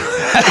here.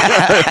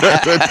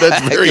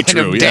 That's very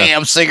true, yeah.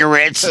 Damn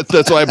cigarettes.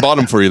 That's why I bought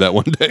them for you that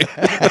one day.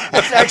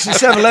 It's actually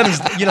 7-Eleven's,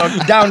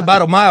 down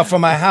about a mile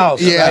from my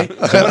house, right?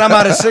 So when I'm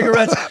out of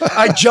cigarettes,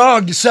 I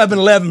jog to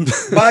 7-Eleven,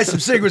 buy some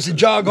cigarettes and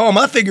jog home.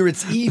 I figure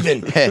it's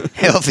even.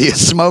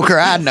 Healthiest smoker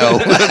I know.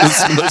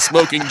 the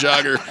smoking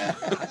jogger.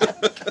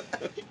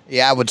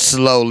 Yeah, I would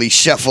slowly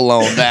shuffle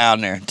on down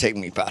there. It'd take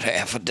me about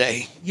half a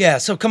day. Yeah,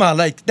 so come on,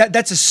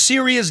 that's a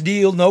serious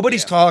deal.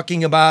 Nobody's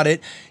talking about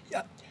it.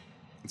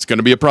 It's going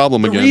to be a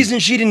problem again. The reason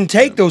she didn't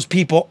take those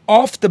people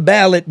off the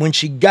ballot when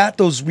she got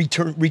those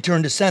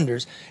return to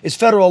senders is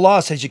federal law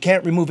says you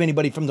can't remove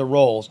anybody from the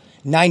rolls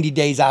 90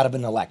 days out of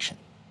an election.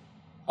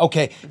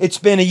 Okay, it's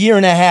been a year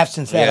and a half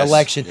since that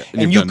election,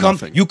 and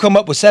you come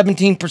up with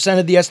 17%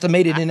 of the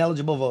estimated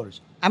ineligible voters.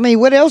 I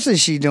mean, what else is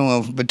she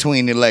doing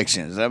between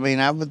elections? I mean,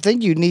 I would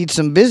think you need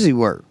some busy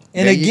work.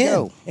 And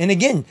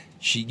again,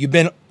 you've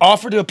been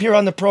offered to appear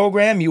on the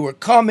program. You were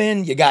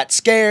coming. You got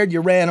scared.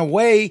 You ran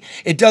away.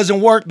 It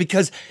doesn't work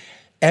because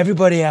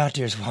everybody out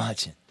there is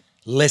watching,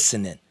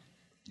 listening.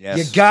 Yes.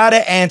 You got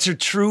to answer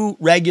true,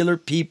 regular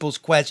people's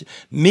questions.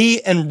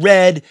 Me and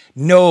Red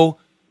know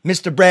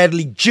Mr.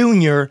 Bradley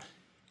Jr.,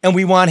 and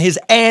we want his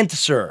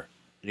answer.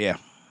 Yeah.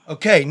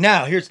 Okay,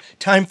 now here's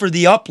time for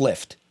the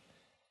uplift.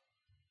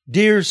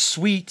 Dear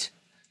sweet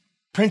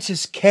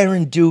Princess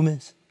Karen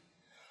Dumas,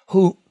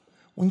 who,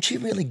 when she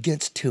really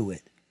gets to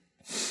it,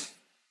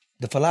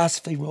 the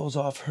philosophy rolls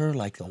off her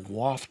like a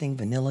wafting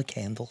vanilla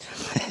candle.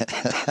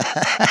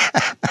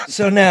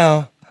 So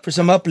now, for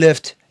some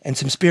uplift and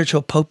some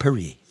spiritual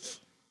potpourri,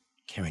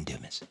 Karen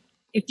Dumas.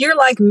 If you're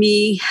like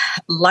me,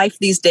 life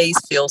these days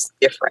feels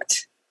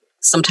different.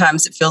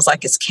 Sometimes it feels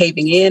like it's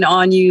caving in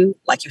on you,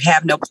 like you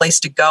have no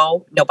place to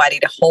go, nobody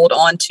to hold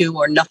on to,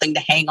 or nothing to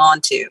hang on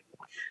to.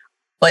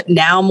 But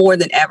now more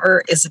than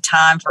ever is the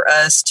time for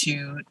us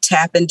to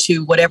tap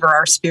into whatever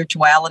our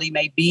spirituality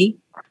may be,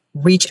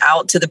 reach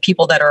out to the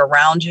people that are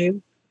around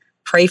you,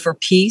 pray for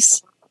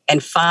peace,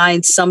 and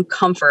find some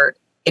comfort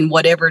in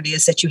whatever it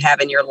is that you have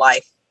in your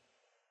life.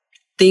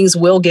 Things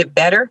will get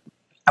better.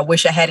 I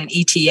wish I had an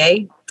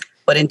ETA,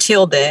 but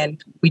until then,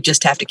 we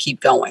just have to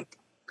keep going.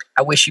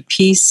 I wish you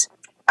peace.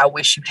 I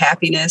wish you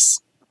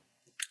happiness.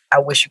 I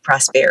wish you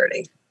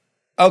prosperity.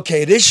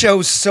 Okay, this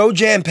show's so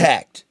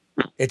jam-packed.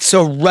 It's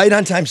so right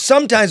on time.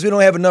 Sometimes we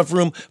don't have enough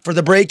room for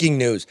the breaking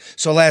news.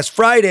 So last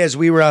Friday, as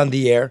we were on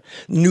the air,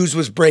 news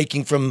was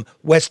breaking from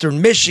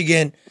Western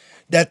Michigan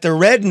that the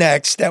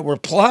rednecks that were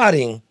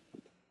plotting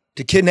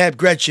to kidnap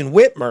Gretchen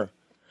Whitmer,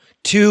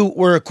 2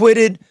 were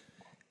acquitted,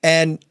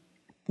 and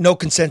no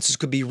consensus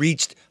could be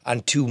reached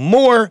on 2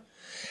 more.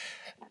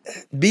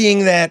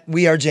 Being that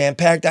we are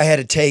jam-packed, I had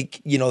to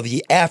take,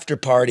 the after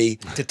party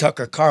to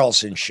Tucker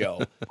Carlson's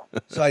show.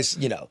 So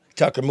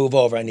Tucker, move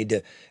over. I need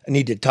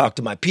to talk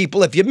to my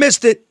people. If you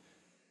missed it,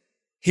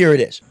 here it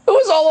is. It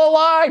was all a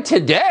lie.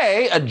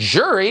 Today, a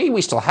jury,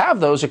 we still have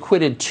those,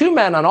 acquitted 2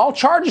 men on all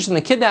charges in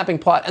the kidnapping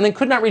plot and then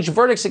could not reach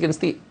verdicts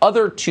against the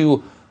other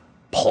 2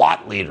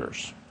 plot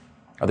leaders.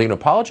 Are they going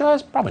to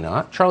apologize? Probably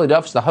not. Charlie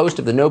Duff is the host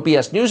of the No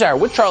BS News Hour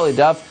with Charlie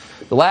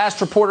Duff, the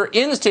last reporter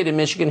in the state of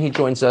Michigan. He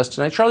joins us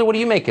tonight. Charlie, what do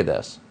you make of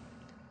this?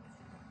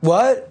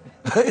 What?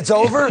 It's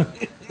over?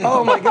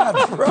 Oh, my God.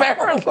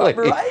 Apparently.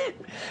 Right?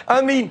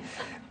 I mean,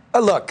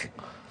 look,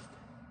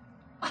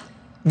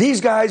 these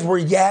guys were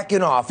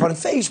yakking off on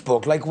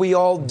Facebook like we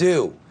all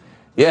do.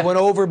 Yeah. They went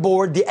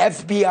overboard. The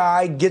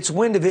FBI gets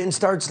wind of it and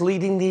starts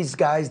leading these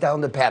guys down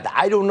the path.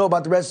 I don't know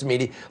about the rest of the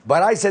media,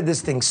 but I said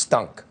this thing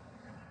stunk.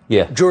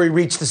 Yeah. Jury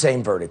reached the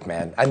same verdict,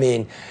 man. I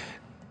mean,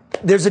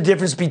 there's a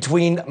difference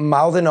between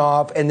mouthing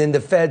off and then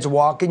the feds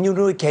walking you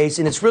to a case,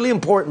 and it's really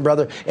important,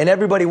 brother. And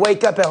everybody,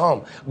 wake up at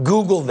home.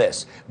 Google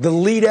this. The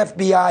lead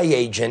FBI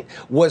agent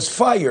was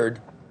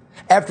fired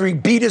after he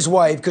beat his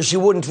wife because she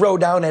wouldn't throw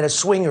down at a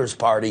swingers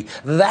party.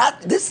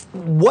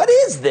 What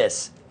is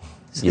this?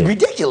 It's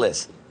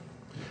ridiculous.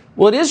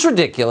 Well, it is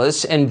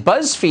ridiculous. And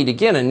BuzzFeed,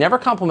 again, I never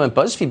compliment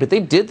BuzzFeed, but they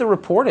did the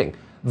reporting.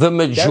 The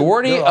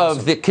majority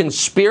of the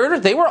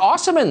conspirators, they were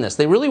awesome in this.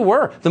 They really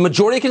were. The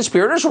majority of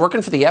conspirators are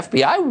working for the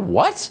FBI?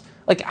 What?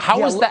 Like,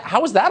 how is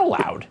that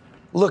allowed?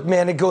 Look,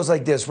 man, it goes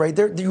like this, right?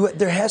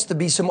 There has to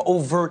be some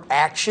overt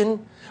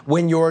action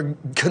when you're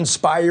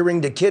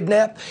conspiring to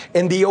kidnap.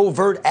 And the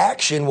overt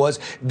action was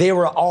they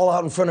were all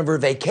out in front of her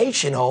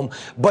vacation home,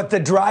 but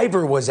the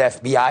driver was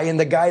FBI and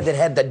the guy that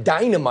had the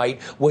dynamite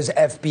was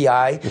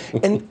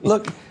FBI. And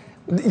look,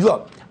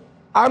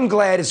 I'm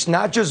glad it's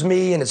not just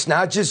me and it's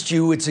not just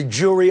you. It's a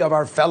jury of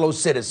our fellow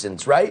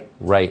citizens, right?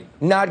 Right.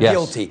 Not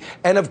guilty.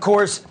 And of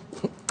course,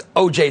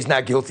 OJ's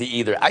not guilty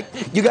either.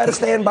 You got to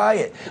stand by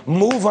it.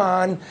 Move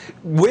on.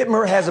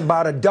 Whitmer has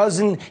about a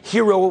dozen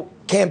hero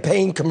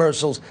campaign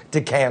commercials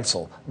to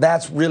cancel.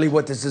 That's really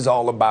what this is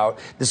all about.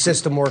 The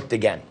system worked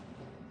again.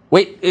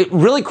 Wait,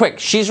 really quick.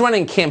 She's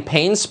running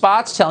campaign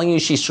spots telling you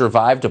she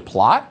survived a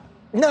plot?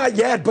 Not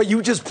yet, but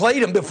you just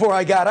played them before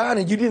I got on,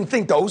 and you didn't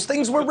think those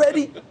things were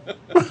ready?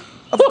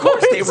 Of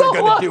course they were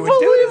going to do it,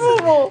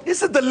 dude.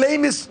 This is the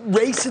lamest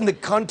race in the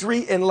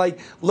country, and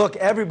look,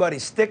 everybody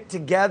stick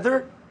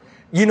together.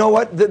 You know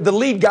what? The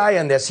lead guy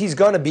on this, he's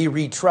going to be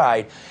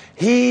retried.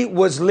 He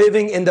was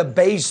living in the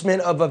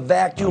basement of a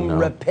vacuum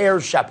repair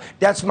shop.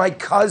 That's my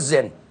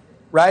cousin,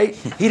 right?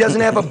 He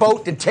doesn't have a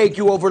boat to take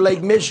you over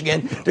Lake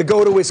Michigan, to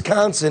go to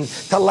Wisconsin,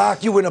 to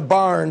lock you in a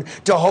barn,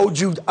 to hold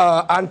you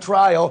on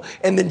trial,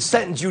 and then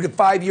sentence you to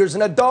 5 years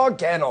in a dog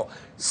kennel.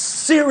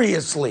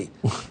 Seriously.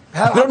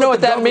 I don't know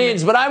what that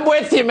means, but I'm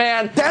with you,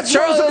 man. That was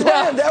the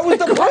plan. That was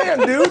the plan,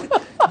 dude.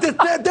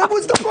 That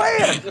was the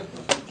plan.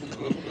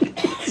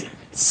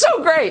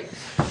 So great.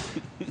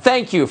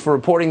 Thank you for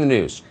reporting the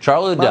news.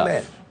 Charlie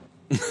Duff.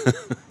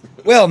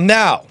 Well,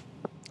 now,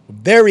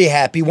 very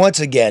happy once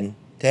again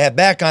to have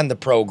back on the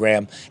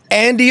program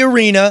Andy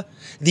Arena,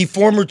 the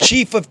former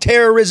chief of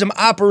terrorism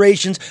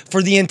operations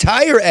for the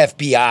entire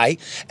FBI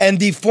and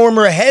the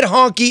former head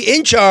honky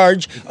in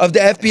charge of the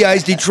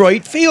FBI's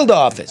Detroit field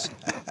office.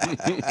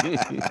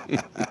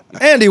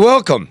 Andy,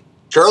 welcome.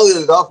 Charlie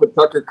Duff and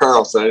Tucker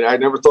Carlson. I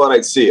never thought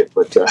I'd see it,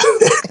 but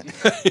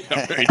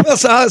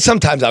well,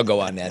 sometimes I'll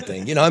go on that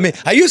thing. You know, I mean,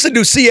 I used to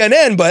do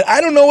CNN, but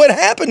I don't know what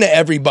happened to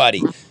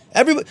everybody.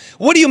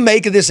 What do you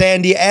make of this,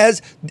 Andy?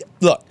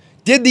 Look,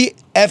 did the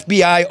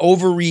FBI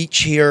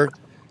overreach here?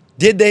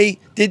 Did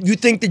you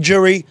think the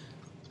jury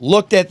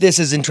looked at this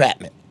as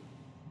entrapment?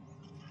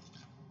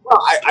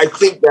 Well, I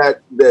think that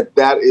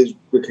is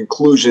the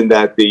conclusion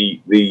that the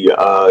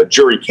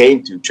jury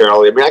came to,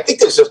 Charlie. I mean, I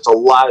think there's just a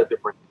lot of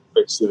different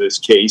aspects to this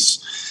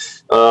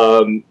case.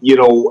 Charlie,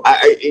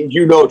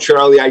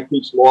 I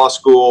teach law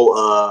school,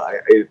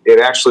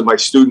 and actually my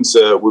students,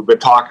 we've been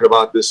talking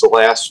about this the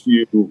last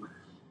few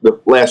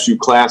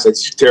classes. I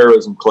teach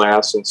terrorism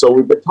class, and so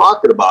we've been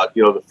talking about,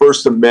 the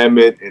First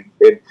Amendment, and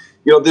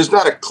there's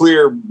not a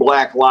clear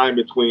black line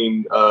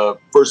between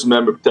First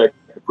Amendment protecting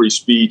free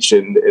speech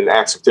and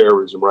acts of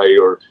terrorism, right?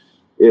 Or,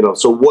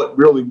 so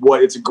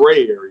it's a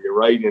gray area,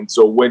 right? And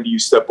so when do you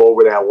step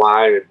over that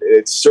line?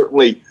 It's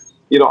certainly,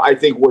 I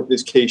think what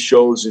this case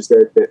shows is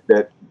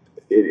that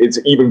it's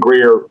an even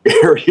grayer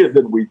area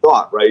than we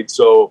thought, right?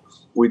 So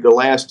with the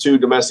last two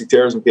domestic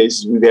terrorism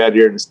cases we've had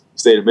here in the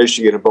state of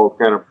Michigan have both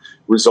kind of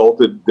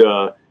resulted,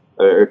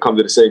 come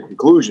to the same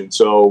conclusion.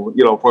 So,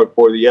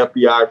 for the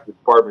FBI, for the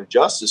Department of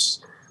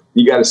Justice,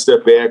 you got to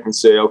step back and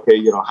say,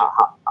 okay,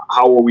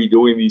 how are we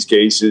doing these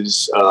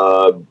cases?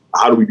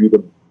 How do we do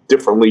them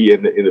differently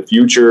in the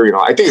future?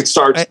 I think it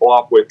starts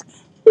off with,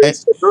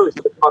 it's really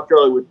tough,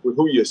 Charlie, with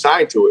who you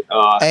assign to it.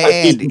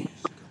 Andy,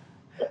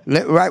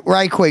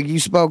 right quick, you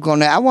spoke on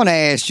that. I want to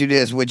ask you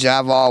this, which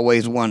I've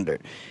always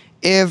wondered.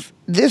 If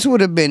this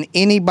would have been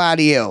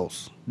anybody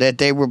else that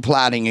they were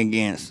plotting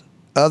against,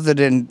 other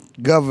than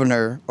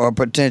governor or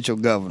potential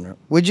governor,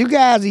 would you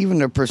guys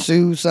even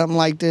pursue something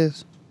like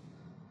this?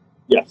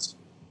 Yes.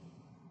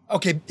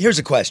 Okay, here's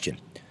a question.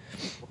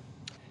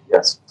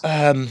 Yes.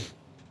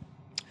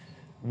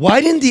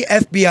 Why didn't the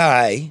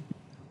FBI,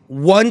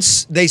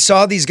 once they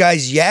saw these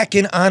guys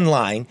yakking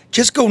online,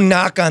 just go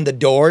knock on the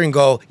door and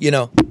go,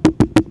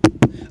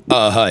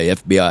 hi,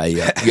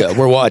 FBI, yeah,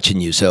 we're watching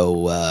you,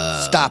 so...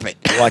 Stop it.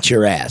 Watch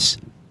your ass.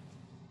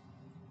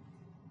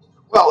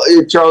 Well,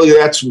 Charlie,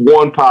 that's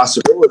one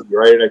possibility,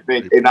 right? I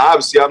think, and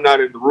obviously I'm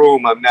not in the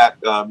room. I'm not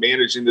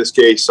managing this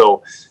case.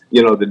 So,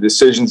 the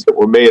decisions that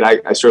were made,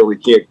 I certainly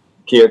can't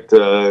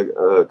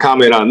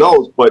comment on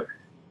those. But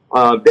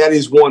that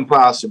is one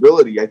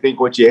possibility. I think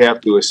what you have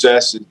to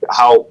assess is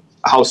how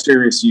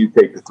serious you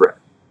take the threat,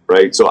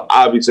 right? So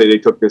obviously they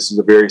took this as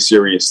a very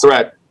serious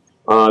threat.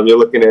 You're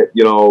looking at,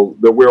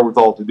 the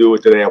wherewithal to do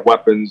it. Do they have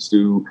weapons?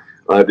 Do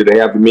they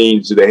have the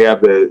means? Do they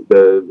have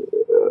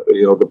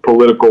the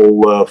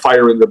political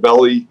fire in the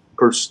belly,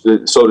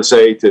 so to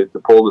say, to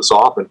pull this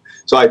off? And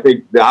so I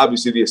think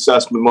obviously the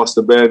assessment must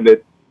have been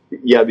that,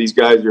 yeah, these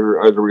guys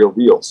are the real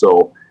deal.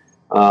 So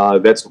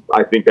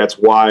I think that's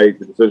why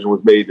the decision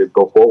was made to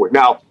go forward.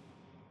 Now,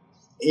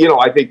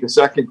 I think the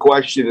second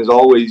question is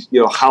always,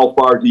 how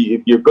far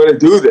if you're going to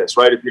do this,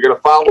 right? If you're going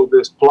to follow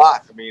this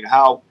plot, I mean,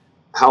 how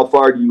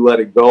far do you let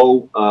it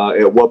go?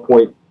 At what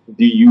point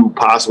do you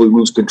possibly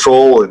lose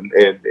control and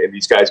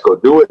these guys go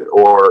do it?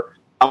 Or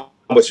how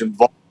much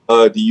involved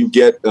do you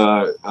get,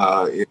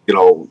 get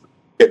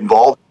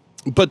involved?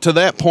 But to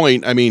that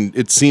point, I mean,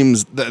 it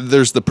seems that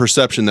there's the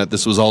perception that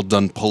this was all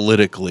done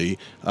politically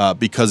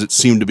because it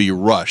seemed to be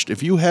rushed.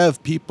 If you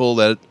have people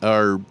that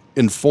are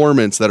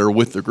informants that are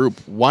with the group,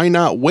 why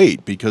not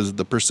wait? Because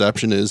the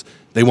perception is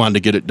they wanted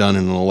to get it done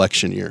in an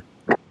election year.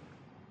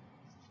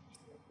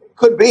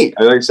 Could be.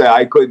 Like I say,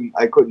 I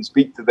couldn't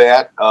speak to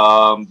that,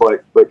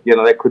 but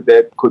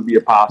that could be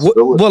a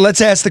possibility. Well,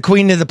 let's ask the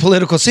queen of the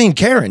political scene,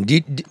 Karen.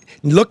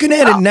 Looking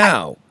at it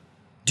now,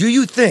 do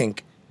you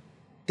think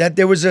that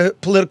there was a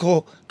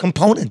political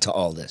component to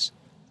all this?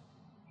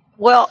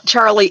 Well,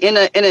 Charlie,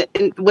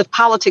 with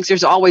politics,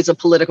 there's always a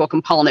political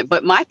component.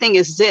 But my thing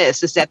is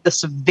that the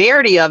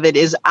severity of it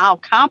is I'll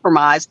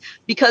compromise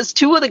because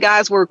two of the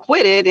guys were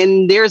acquitted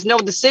and there's no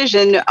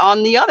decision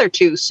on the other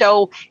two.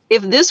 So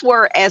if this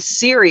were as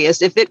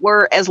serious, if it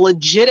were as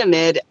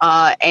legitimate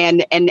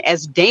and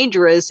as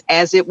dangerous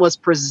as it was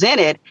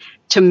presented,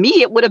 to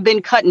me, it would have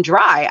been cut and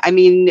dry. I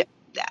mean,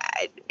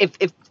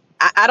 if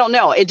I don't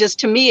know. It just,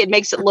 to me, it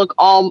makes it look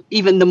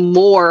even the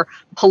more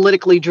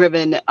politically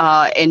driven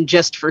and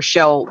just for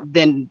show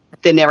than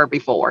ever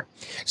before.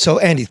 So,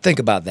 Andy, think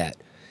about that.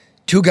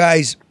 Two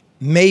guys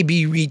may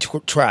be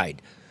retried.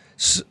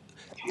 So,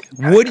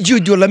 what did you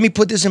do? Let me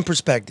put this in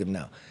perspective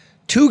now.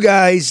 Two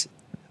guys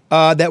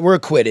that were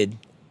acquitted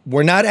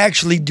were not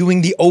actually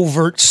doing the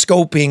overt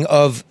scoping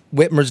of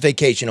Whitmer's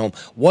vacation home.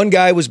 One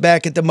guy was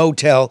back at the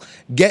motel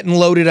getting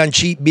loaded on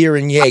cheap beer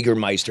and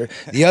Jägermeister.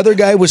 The other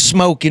guy was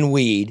smoking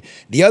weed.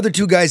 The other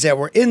two guys that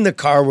were in the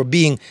car were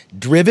being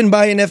driven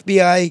by an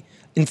FBI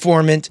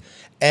informant,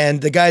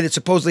 and the guy that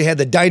supposedly had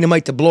the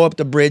dynamite to blow up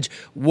the bridge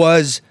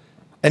was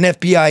an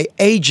FBI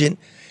agent.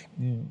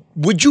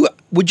 Would you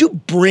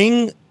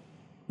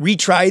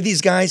retry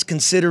these guys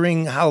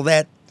considering how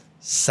that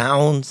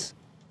sounds?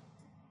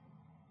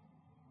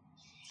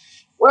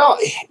 Well,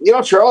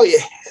 Charlie,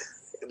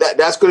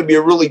 that's going to be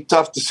a really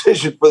tough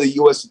decision for the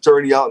U.S.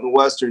 attorney out in the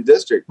Western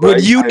District. Right?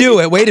 Would you do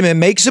it? Wait a minute.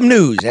 Make some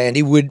news,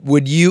 Andy.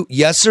 Would you,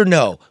 yes or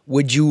no,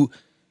 would you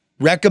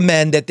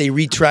recommend that they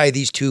retry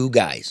these two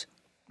guys?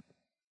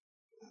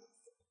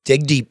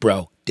 Dig deep,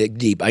 bro. Dig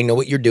deep. I know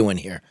what you're doing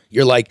here.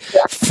 You're like,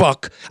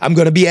 fuck, I'm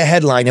going to be a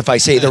headline if I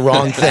say the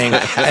wrong thing.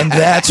 And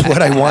that's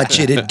what I want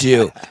you to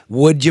do.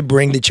 Would you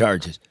bring the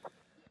charges?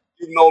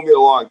 You've known me a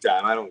long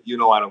time. I don't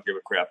give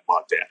a crap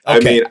about that.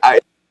 Okay. I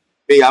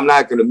mean, I'm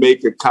not going to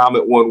make a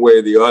comment one way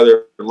or the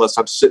other unless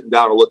I'm sitting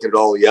down and looking at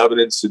all the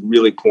evidence and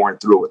really pouring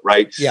through it,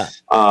 right? Yeah.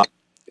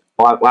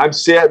 I've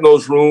sat in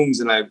those rooms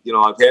and I've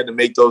had to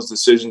make those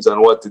decisions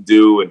on what to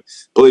do. And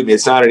believe me,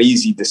 it's not an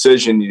easy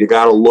decision. You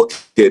got to look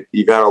at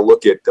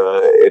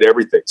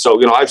everything.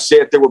 So, I've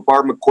sat there with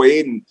Barb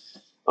McQuaid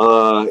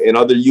and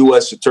other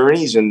U.S.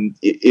 attorneys, and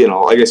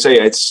like I say,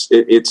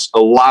 it's a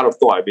lot of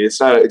thought. I mean, it's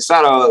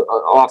not a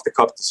off the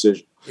cuff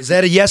decision. Is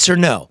that a yes or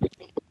no?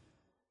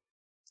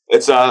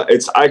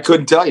 I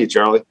couldn't tell you,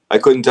 Charlie. I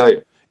couldn't tell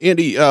you.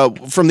 Andy,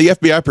 from the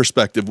FBI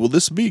perspective, will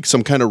this be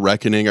some kind of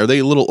reckoning? Are they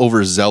a little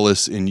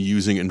overzealous in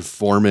using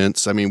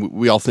informants? I mean,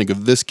 we all think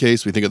of this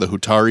case. We think of the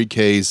Hutari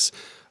case.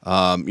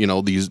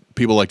 These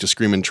people like to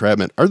scream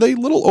entrapment. Are they a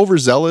little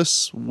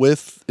overzealous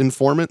with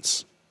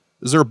informants?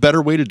 Is there a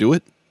better way to do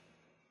it?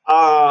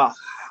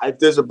 If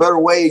there's a better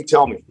way,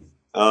 tell me.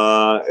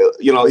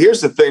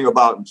 Here's the thing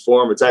about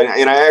informants. I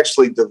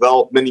actually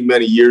developed many,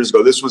 many years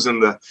ago. This was in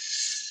the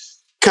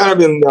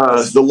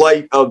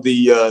light of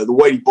the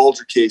Whitey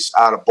Bulger case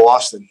out of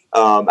Boston.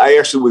 I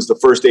actually was the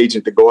first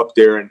agent to go up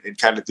there and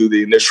kind of do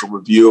the initial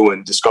review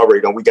and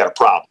discover, we got a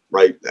problem,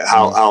 right?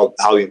 How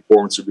the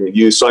informants are being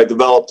used. So I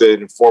developed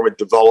an informant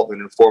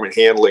development, informant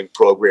handling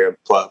program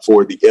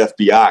for the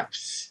FBI.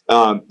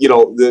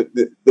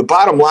 The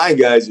bottom line,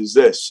 guys, is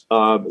this.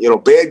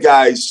 Bad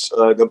guys,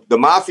 the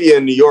mafia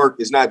in New York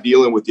is not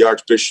dealing with the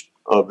Archbishop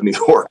of New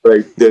York,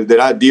 right? They're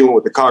not dealing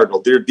with the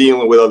cardinal. They're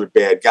dealing with other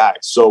bad guys.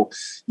 So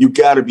you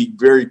got to be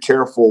very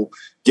careful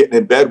getting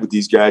in bed with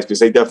these guys because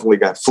they definitely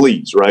got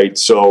fleas, right?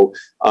 So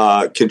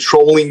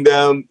controlling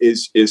them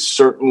is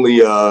certainly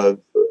an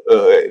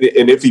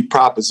iffy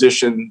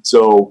proposition.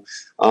 So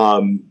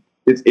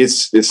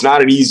It's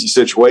not an easy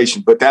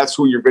situation, but that's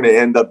who you're going to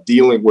end up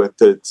dealing with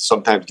to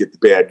sometimes get the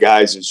bad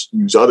guys is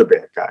use other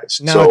bad guys.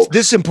 Now,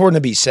 this is important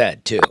to be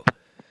said, too.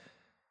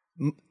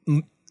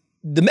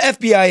 The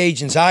FBI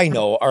agents I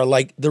know are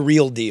like the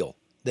real deal.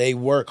 They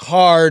work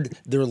hard.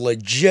 They're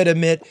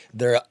legitimate.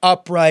 They're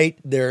upright.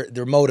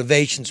 Their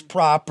motivation's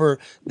proper.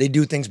 They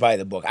do things by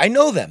the book. I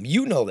know them.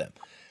 You know them.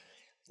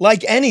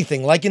 Like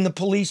anything, like in the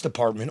police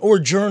department or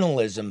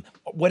journalism,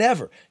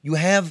 whatever. You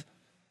have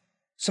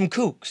some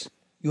kooks.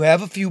 You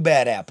have a few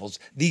bad apples.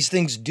 These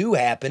things do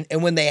happen,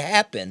 and when they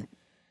happen,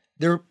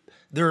 they're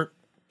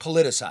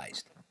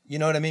politicized. You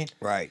know what I mean?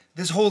 Right.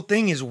 This whole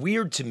thing is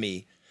weird to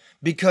me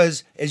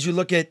because as you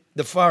look at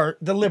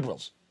the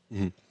liberals,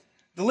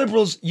 the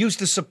liberals used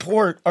to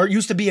support or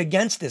used to be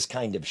against this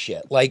kind of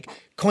shit, like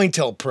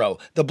COINTELPRO,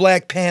 the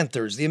Black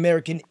Panthers, the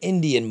American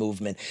Indian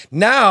movement.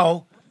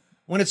 Now,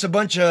 when it's a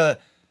bunch of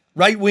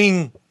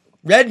right-wing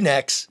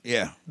rednecks,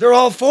 they're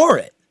all for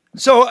it.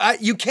 So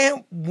you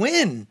can't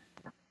win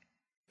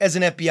as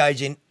an FBI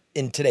agent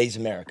in today's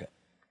America.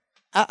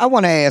 I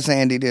want to ask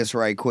Andy this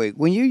right quick.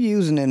 When you're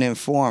using an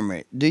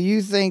informant, do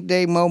you think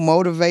they more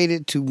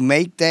motivated to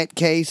make that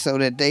case so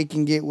that they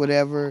can get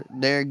whatever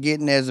they're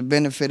getting as a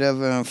benefit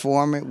of an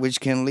informant, which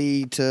can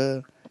lead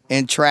to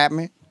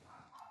entrapment?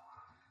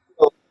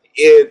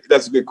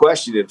 That's a good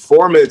question.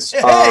 Informants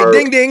are...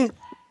 Ding, ding.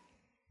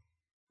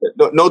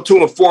 No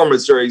two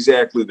informants are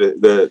exactly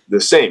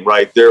the same,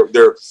 right?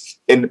 They're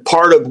and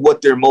part of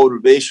what their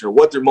motivation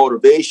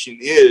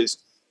is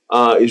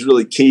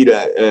really key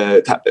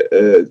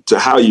to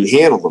how you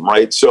handle them,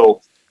 right?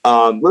 So,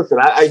 listen,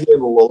 I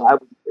handle a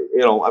lot.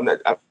 I'm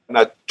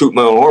not tooting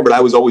my own horn, but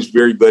I was always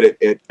very good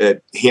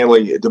at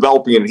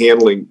developing and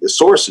handling the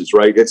sources,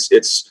 right? It's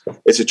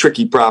a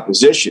tricky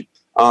proposition.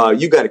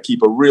 You got to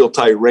keep a real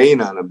tight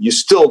rein on them.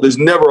 There's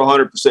never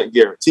 100%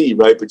 guarantee,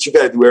 right? But you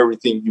got to do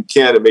everything you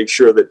can to make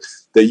sure that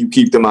you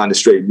keep them on the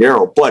straight and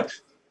narrow. But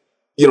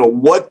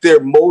what their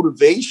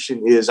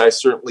motivation is, I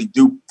certainly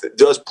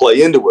does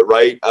play into it,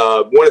 right?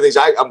 One of the things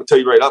I'm going to tell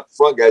you right up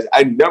front, guys,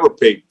 I never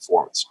paid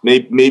informants.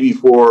 Maybe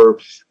for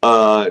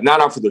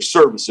not for their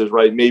services,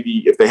 right?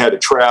 Maybe if they had to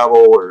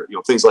travel or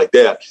things like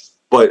that.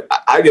 But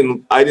I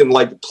didn't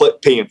like to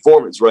pay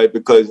informants, right?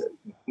 Because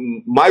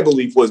my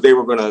belief was they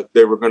were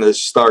gonna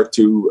start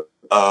to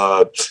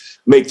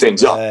make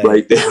things up,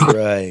 right?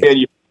 Right.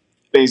 And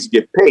things to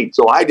get paid.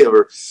 So I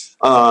never,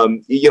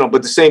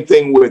 but the same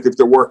thing with if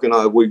they're working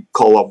on, we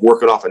call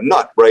working off a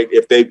nut, right?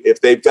 If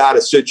they've got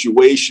a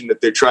situation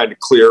that they're trying to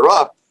clear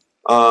up,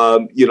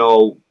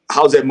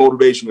 how's that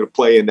motivation going to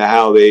play into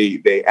how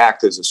they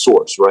act as a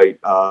source, right?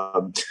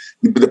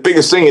 The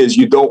biggest thing is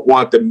you don't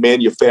want them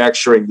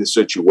manufacturing the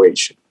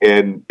situation,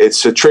 and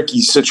it's a tricky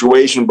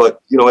situation.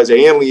 But as a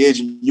handling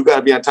agent, you got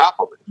to be on top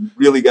of it. You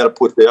really got to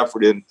put the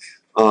effort in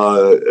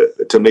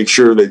to make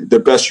sure that the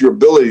best of your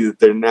ability that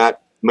they're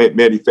not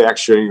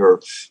manufacturing or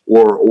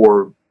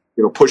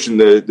pushing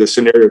the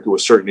scenario to a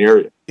certain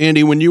area.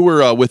 Andy, when you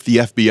were with the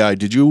FBI,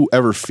 did you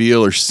ever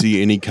feel or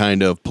see any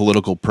kind of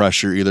political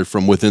pressure, either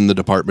from within the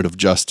Department of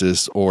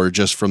Justice or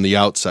just from the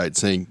outside,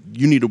 saying,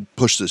 you need to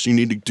push this, you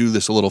need to do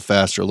this a little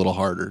faster, a little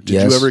harder?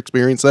 Did you ever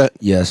experience that?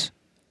 Yes.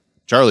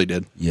 Charlie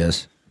did.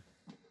 Yes.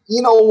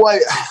 You know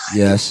what?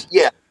 Yes.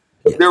 Yeah.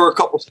 There were a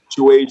couple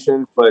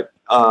situations, but,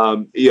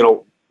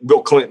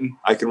 Bill Clinton,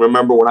 I can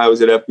remember when I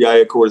was at FBI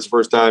headquarters the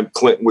first time,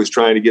 Clinton was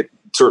trying to get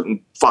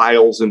certain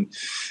files, and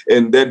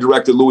then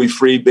Director Louis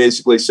Freeh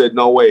basically said,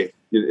 no way,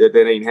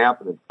 that ain't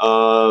happening.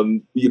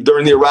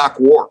 During the Iraq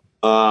War,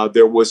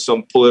 there was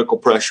some political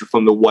pressure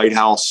from the White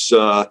House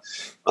to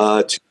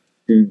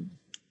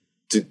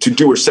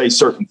do or say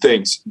certain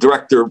things.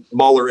 Director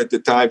Mueller at the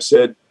time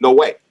said, no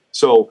way.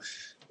 So,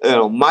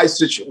 my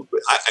situation,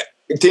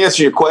 to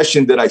answer your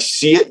question, did I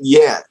see it?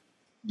 Yeah.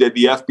 Did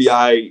the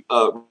FBI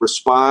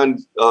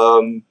respond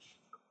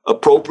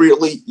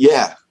appropriately?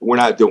 Yeah, we're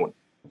not doing it.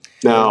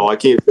 Now, I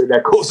can't say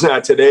that goes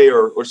on today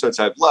or since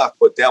I've left,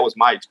 but that was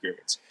my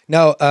experience.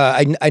 Now,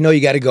 I know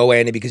you got to go,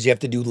 Andy, because you have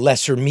to do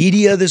lesser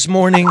media this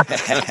morning.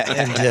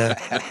 And,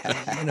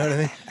 you know what I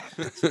mean?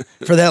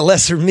 For that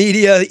lesser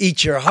media,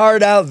 eat your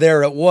heart out.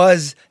 There it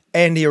was.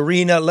 Andy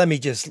Arena. Let me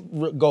just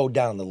go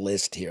down the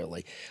list here.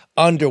 Like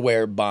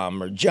Underwear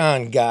Bomber,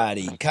 John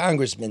Gotti,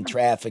 Congressman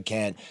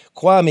Trafficant,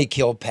 Kwame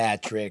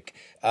Kilpatrick,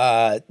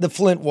 the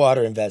Flint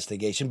water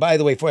investigation. By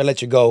the way, before I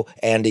let you go,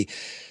 Andy,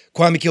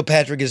 Kwame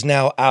Kilpatrick is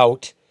now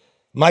out.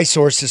 My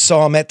sources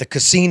saw him at the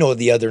casino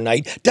the other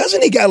night.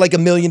 Doesn't he got like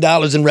 $1 million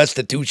in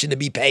restitution to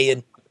be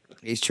paying?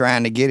 He's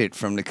trying to get it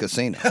from the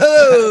casino.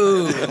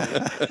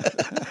 Oh!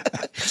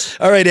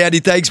 All right, Andy.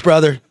 Thanks,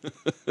 brother.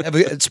 Have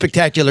a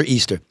spectacular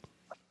Easter.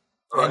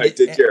 All right,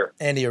 take care.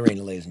 Andy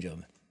Arena, ladies and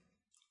gentlemen.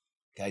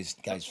 Guys,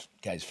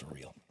 for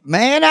real.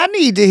 Man, I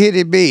need to hit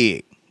it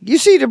big. You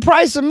see the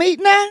price of meat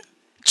now?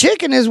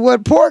 Chicken is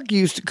what pork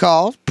used to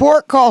cost.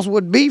 Pork costs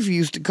what beef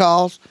used to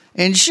cost.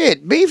 And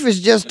shit, beef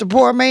is just a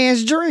poor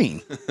man's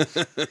dream.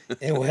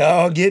 And we're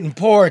all getting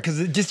poor because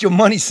it's just your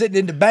money sitting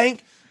in the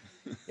bank.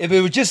 If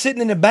it was just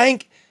sitting in the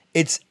bank,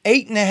 it's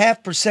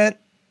 8.5%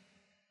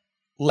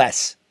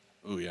 less.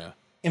 Oh, yeah.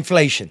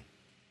 Inflation.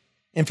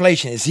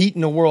 Inflation is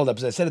eating the world up.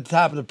 As I said at the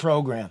top of the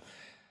program,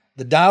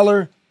 the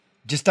dollar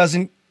just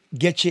doesn't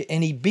get you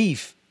any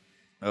beef.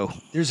 Oh.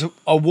 There's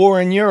a war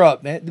in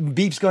Europe. Man.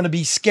 Beef's going to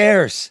be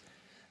scarce.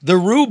 The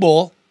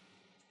ruble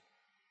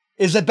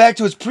is back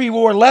to its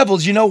pre-war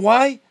levels. You know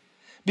why?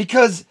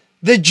 Because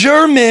the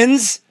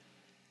Germans,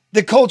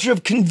 the culture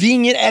of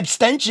convenient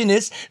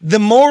abstentionists, the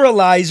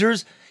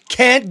moralizers,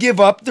 can't give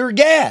up their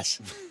gas.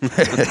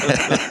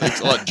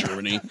 Thanks a lot,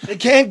 Germany. They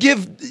can't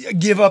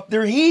give up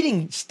their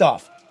heating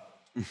stuff.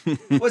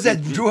 What's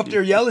that? Drew up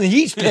there yelling.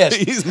 He's pissed.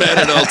 He's mad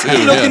at all too.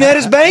 He's looking at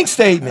his bank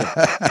statement.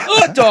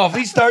 What off?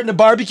 He's starting to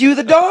barbecue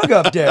the dog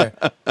up there.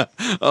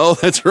 Oh,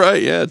 that's right.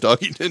 Yeah,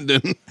 doggy din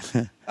din.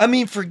 I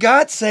mean, for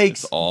God's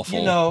sakes, that's awful.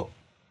 You know,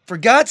 for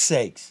God's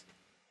sakes,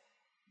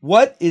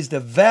 what is the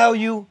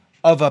value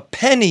of a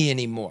penny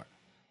anymore?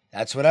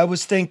 That's what I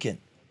was thinking.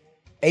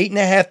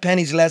 8.5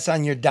 pennies less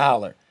on your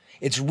dollar.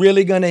 It's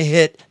really going to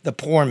hit the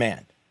poor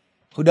man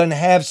who doesn't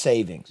have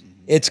savings.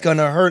 It's going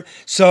to hurt.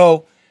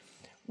 So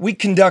we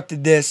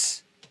conducted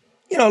this,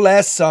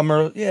 last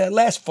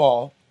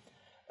fall.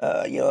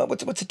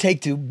 What's it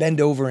take to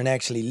bend over and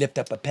actually lift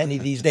up a penny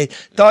these days?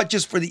 Thought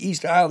just for the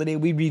Easter holiday,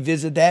 we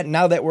revisit that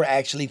now that we're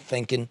actually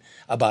thinking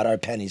about our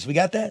pennies. We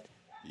got that?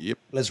 Yep.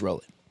 Let's roll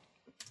it.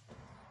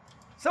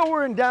 So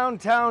we're in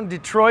downtown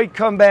Detroit,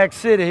 Comeback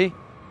City.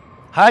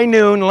 High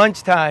noon,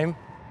 lunchtime.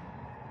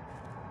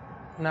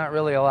 Not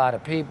really a lot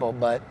of people,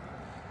 but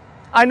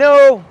I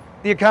know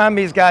the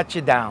economy's got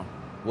you down.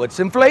 What's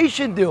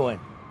inflation doing?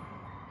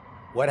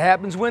 What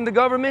happens when the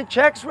government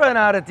checks run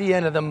out at the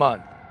end of the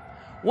month?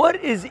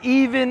 What is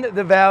even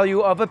the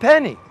value of a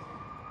penny?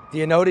 Do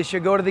you notice you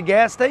go to the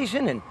gas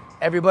station and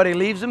everybody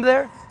leaves them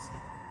there?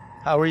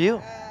 How are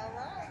you?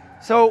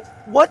 So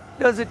what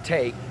does it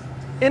take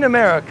in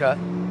America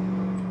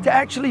to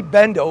actually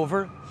bend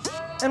over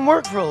and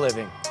work for a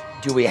living?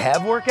 Do we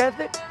have work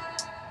ethic?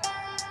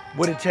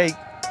 Would it take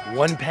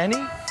 1 penny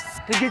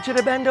to get you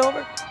to bend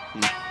over?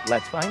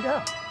 Let's find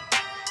out.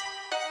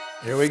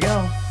 Here we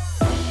go.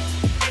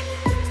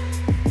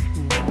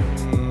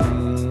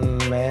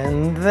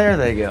 And there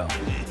they go.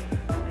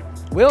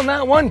 Well,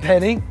 not 1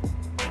 penny.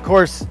 Of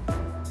course,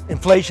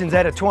 inflation's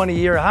at a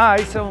 20-year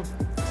high, so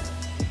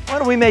why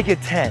don't we make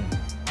it 10?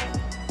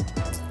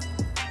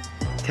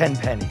 10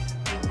 pennies.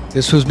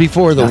 This was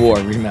before the war,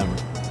 remember.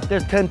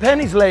 There's 10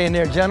 pennies laying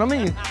there,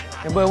 gentlemen.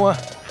 Anybody want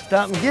to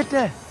stop and get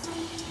that?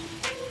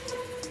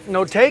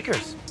 No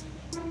takers.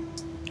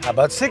 How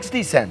about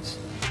 60 cents?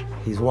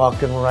 He's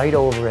walking right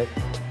over it.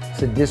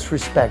 It's a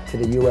disrespect to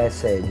the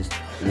USA, just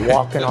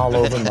walking all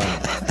over money.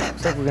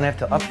 Looks like we're gonna have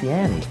to up the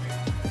ante.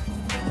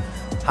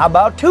 How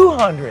about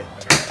 200?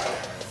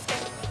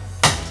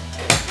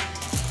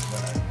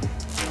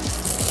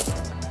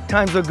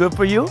 Times look good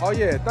for you? Oh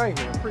yeah, thank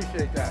you.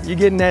 Appreciate that. You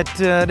getting that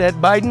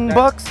Biden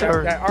bucks?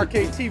 Or that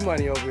RKT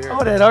money over here.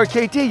 Oh, that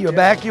RKT. You're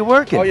back, you're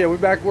working. Oh yeah, we're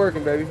back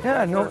working, baby.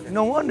 Yeah,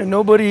 no wonder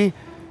nobody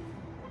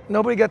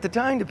got the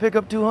time to pick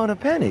up 200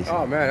 pennies.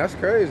 Oh man, that's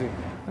crazy.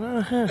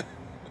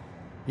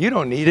 You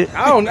don't need it.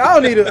 I don't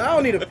need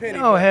a penny.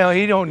 Oh hell,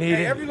 he don't need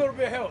it. Every little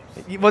bit helps.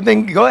 Well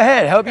then go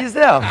ahead, help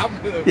yourself. I'm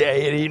good. Yeah,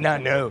 he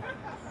not know.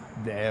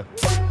 Damn.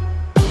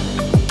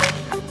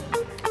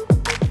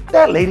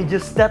 That lady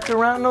just stepped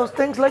around those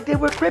things like they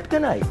were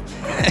kryptonite.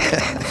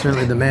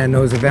 Certainly the man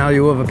knows the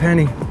value of a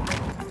penny.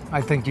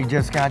 I think you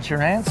just got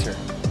your answer.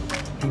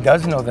 He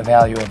does know the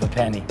value of a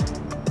penny.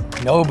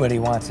 Nobody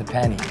wants a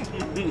penny.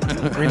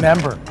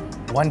 Remember,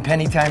 1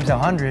 penny times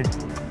 100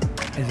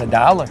 is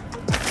 $1.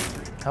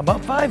 How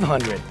about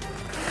 500?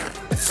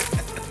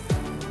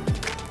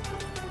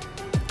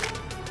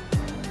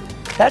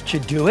 That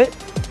should do it.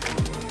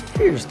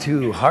 Here's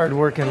 2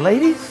 hard-working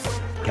ladies.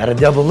 Got a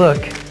double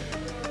look.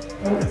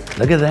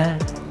 Look at that.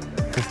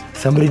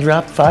 Somebody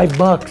dropped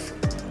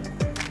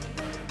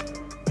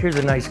 $5. Here's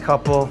a nice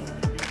couple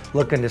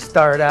looking to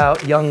start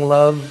out, young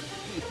love.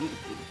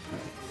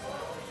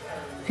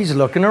 He's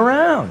looking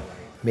around.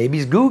 Maybe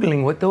he's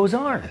Googling what those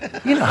are.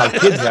 You know how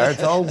kids are,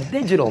 it's all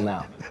digital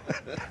now.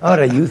 Oh,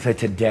 the youth of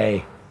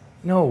today.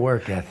 No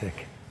work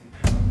ethic.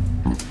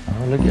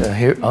 Oh, look at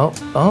here. Oh,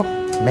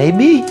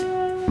 maybe.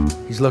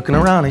 He's looking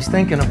around, he's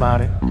thinking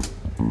about it.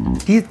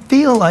 Do you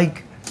feel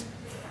like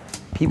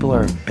people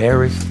are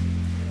embarrassed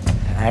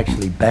to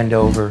actually bend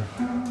over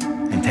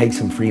and take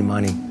some free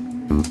money?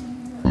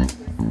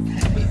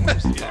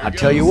 I'll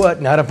tell you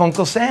what, not if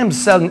Uncle Sam's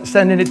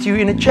sending it to you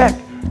in a check.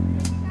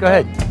 Go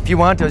ahead. If you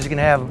want those, you can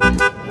have them.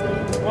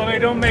 Well, they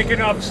don't make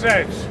enough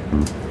sense.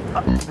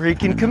 A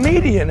freaking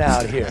comedian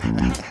out here.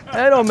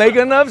 That don't make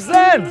enough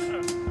sense.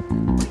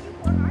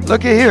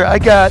 Look at here. I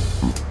got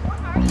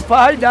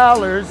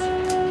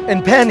 $5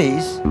 in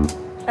pennies,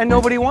 and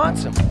nobody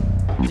wants them.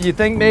 Do you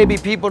think maybe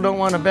people don't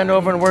want to bend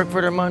over and work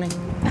for their money?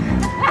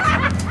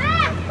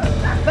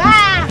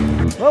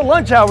 Well,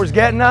 lunch hour's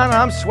getting on, and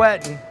I'm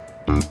sweating.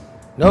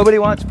 Nobody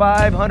wants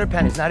 500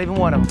 pennies, not even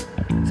one of them.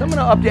 So I'm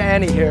gonna up the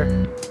ante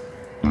here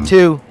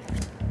to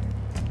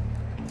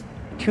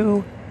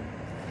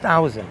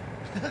 2,000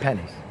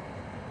 pennies.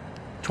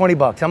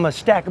 $20. I'm gonna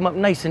stack them up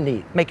nice and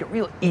neat. Make it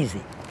real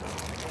easy.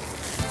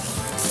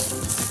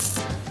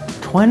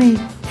 $20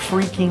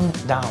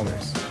 freaking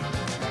dollars.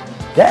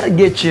 That'll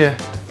get you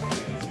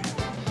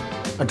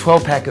a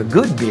 12-pack of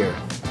good beer,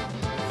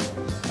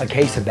 a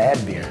case of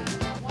bad beer.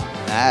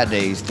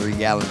 Nowadays, 3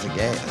 gallons of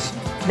gas.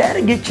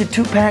 That'll get you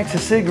 2 packs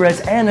of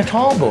cigarettes and a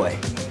tall boy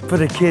for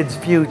the kid's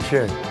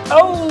future.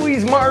 Oh,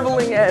 he's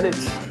marveling at it.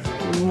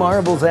 He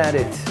marvels at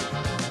it.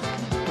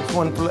 It's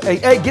one for,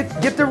 hey,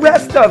 get the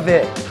rest of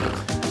it.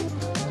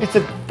 It's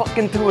a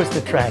fucking tourist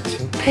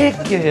attraction.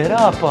 Pick it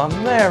up,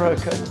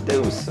 America.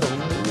 Do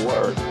some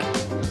work.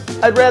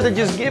 I'd rather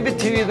just give it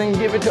to you than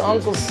give it to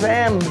Uncle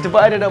Sam,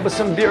 divided up with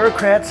some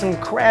bureaucrats, some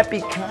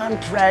crappy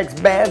contracts,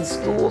 bad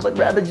schools. I'd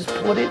rather just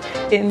put it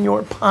in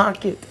your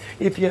pocket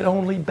if you'd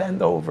only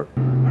bend over.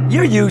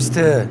 You're used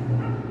to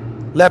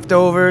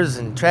leftovers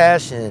and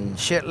trash and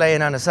shit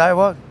laying on the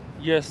sidewalk?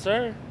 Yes,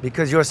 sir.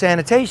 Because you're a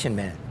sanitation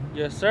man.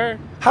 Yes, sir.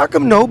 How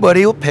come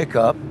nobody will pick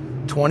up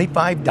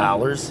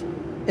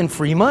 $25 in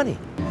free money?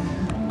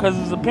 Because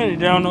it's a penny.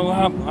 They don't know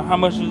how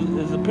much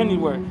is a penny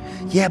worth.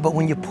 Yeah, but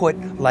when you put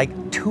like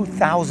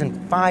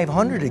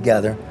 2,500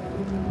 together,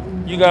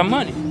 you got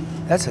money.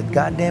 That's a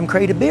goddamn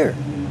crate of beer.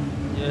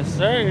 Yes,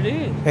 sir, it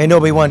is. Ain't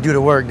nobody want to do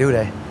the work, do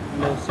they?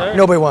 No, sir.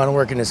 Nobody want to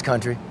work in this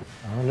country.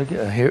 Oh, look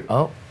at here.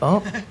 Oh,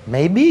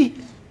 maybe.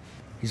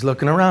 He's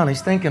looking around.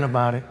 He's thinking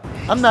about it.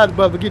 I'm not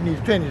above getting these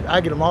pennies.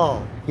 I get them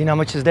all. You know how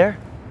much is there?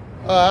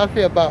 I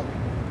pay about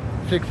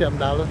 $6,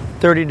 $7.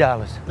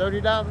 $30.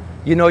 $30?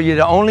 You know, you're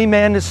the only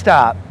man to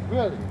stop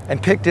Really?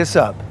 and pick this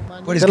up.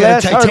 But he's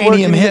got a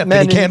titanium hip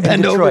and he can't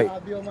bend over.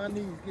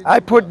 I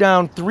put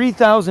down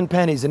 3,000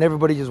 pennies and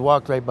everybody just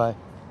walked right by.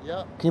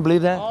 Yep. Can you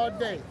believe that? All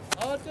day.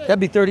 That'd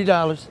be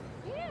 $30.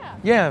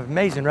 Yeah,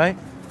 amazing, right?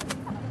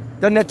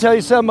 Doesn't that tell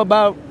you something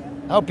about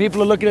how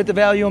people are looking at the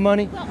value of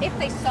money? Well, if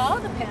they saw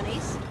the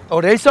pennies. Oh,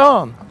 they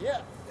saw them.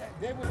 Yeah.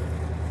 They would.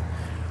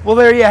 Well,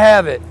 there you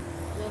have it.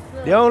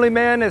 The only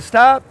man that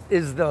stopped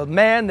is the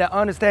man that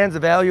understands the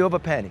value of a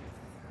penny.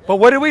 But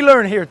what did we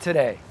learn here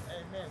today?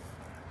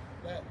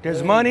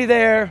 There's money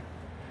there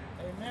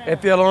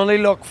if you'll only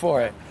look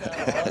for it.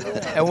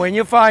 And when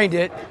you find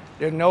it,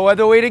 there's no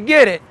other way to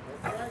get it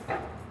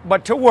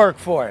but to work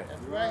for it.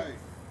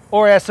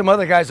 Or ask some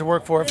other guys to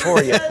work for it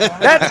for you.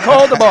 That's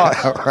called the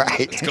boss. All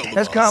right.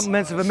 That's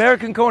compliments of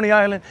American Coney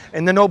Island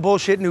and the No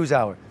Bullshit News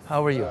Hour.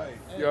 How are you?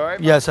 You all right?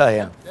 Yes, I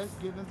am.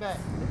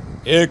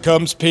 Here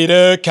comes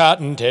Peter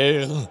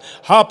Cottontail,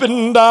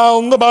 hopping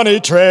down the bunny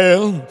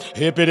trail.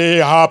 Hippity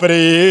hoppity,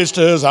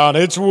 Easter's on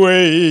its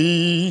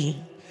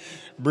way,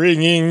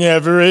 bringing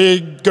every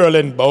girl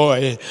and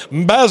boy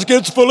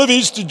baskets full of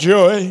Easter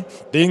joy,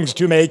 things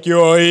to make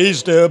your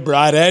Easter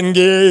bright and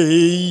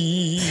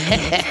gay.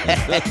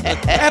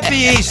 Happy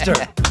Easter.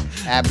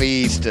 Happy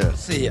Easter.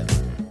 See ya.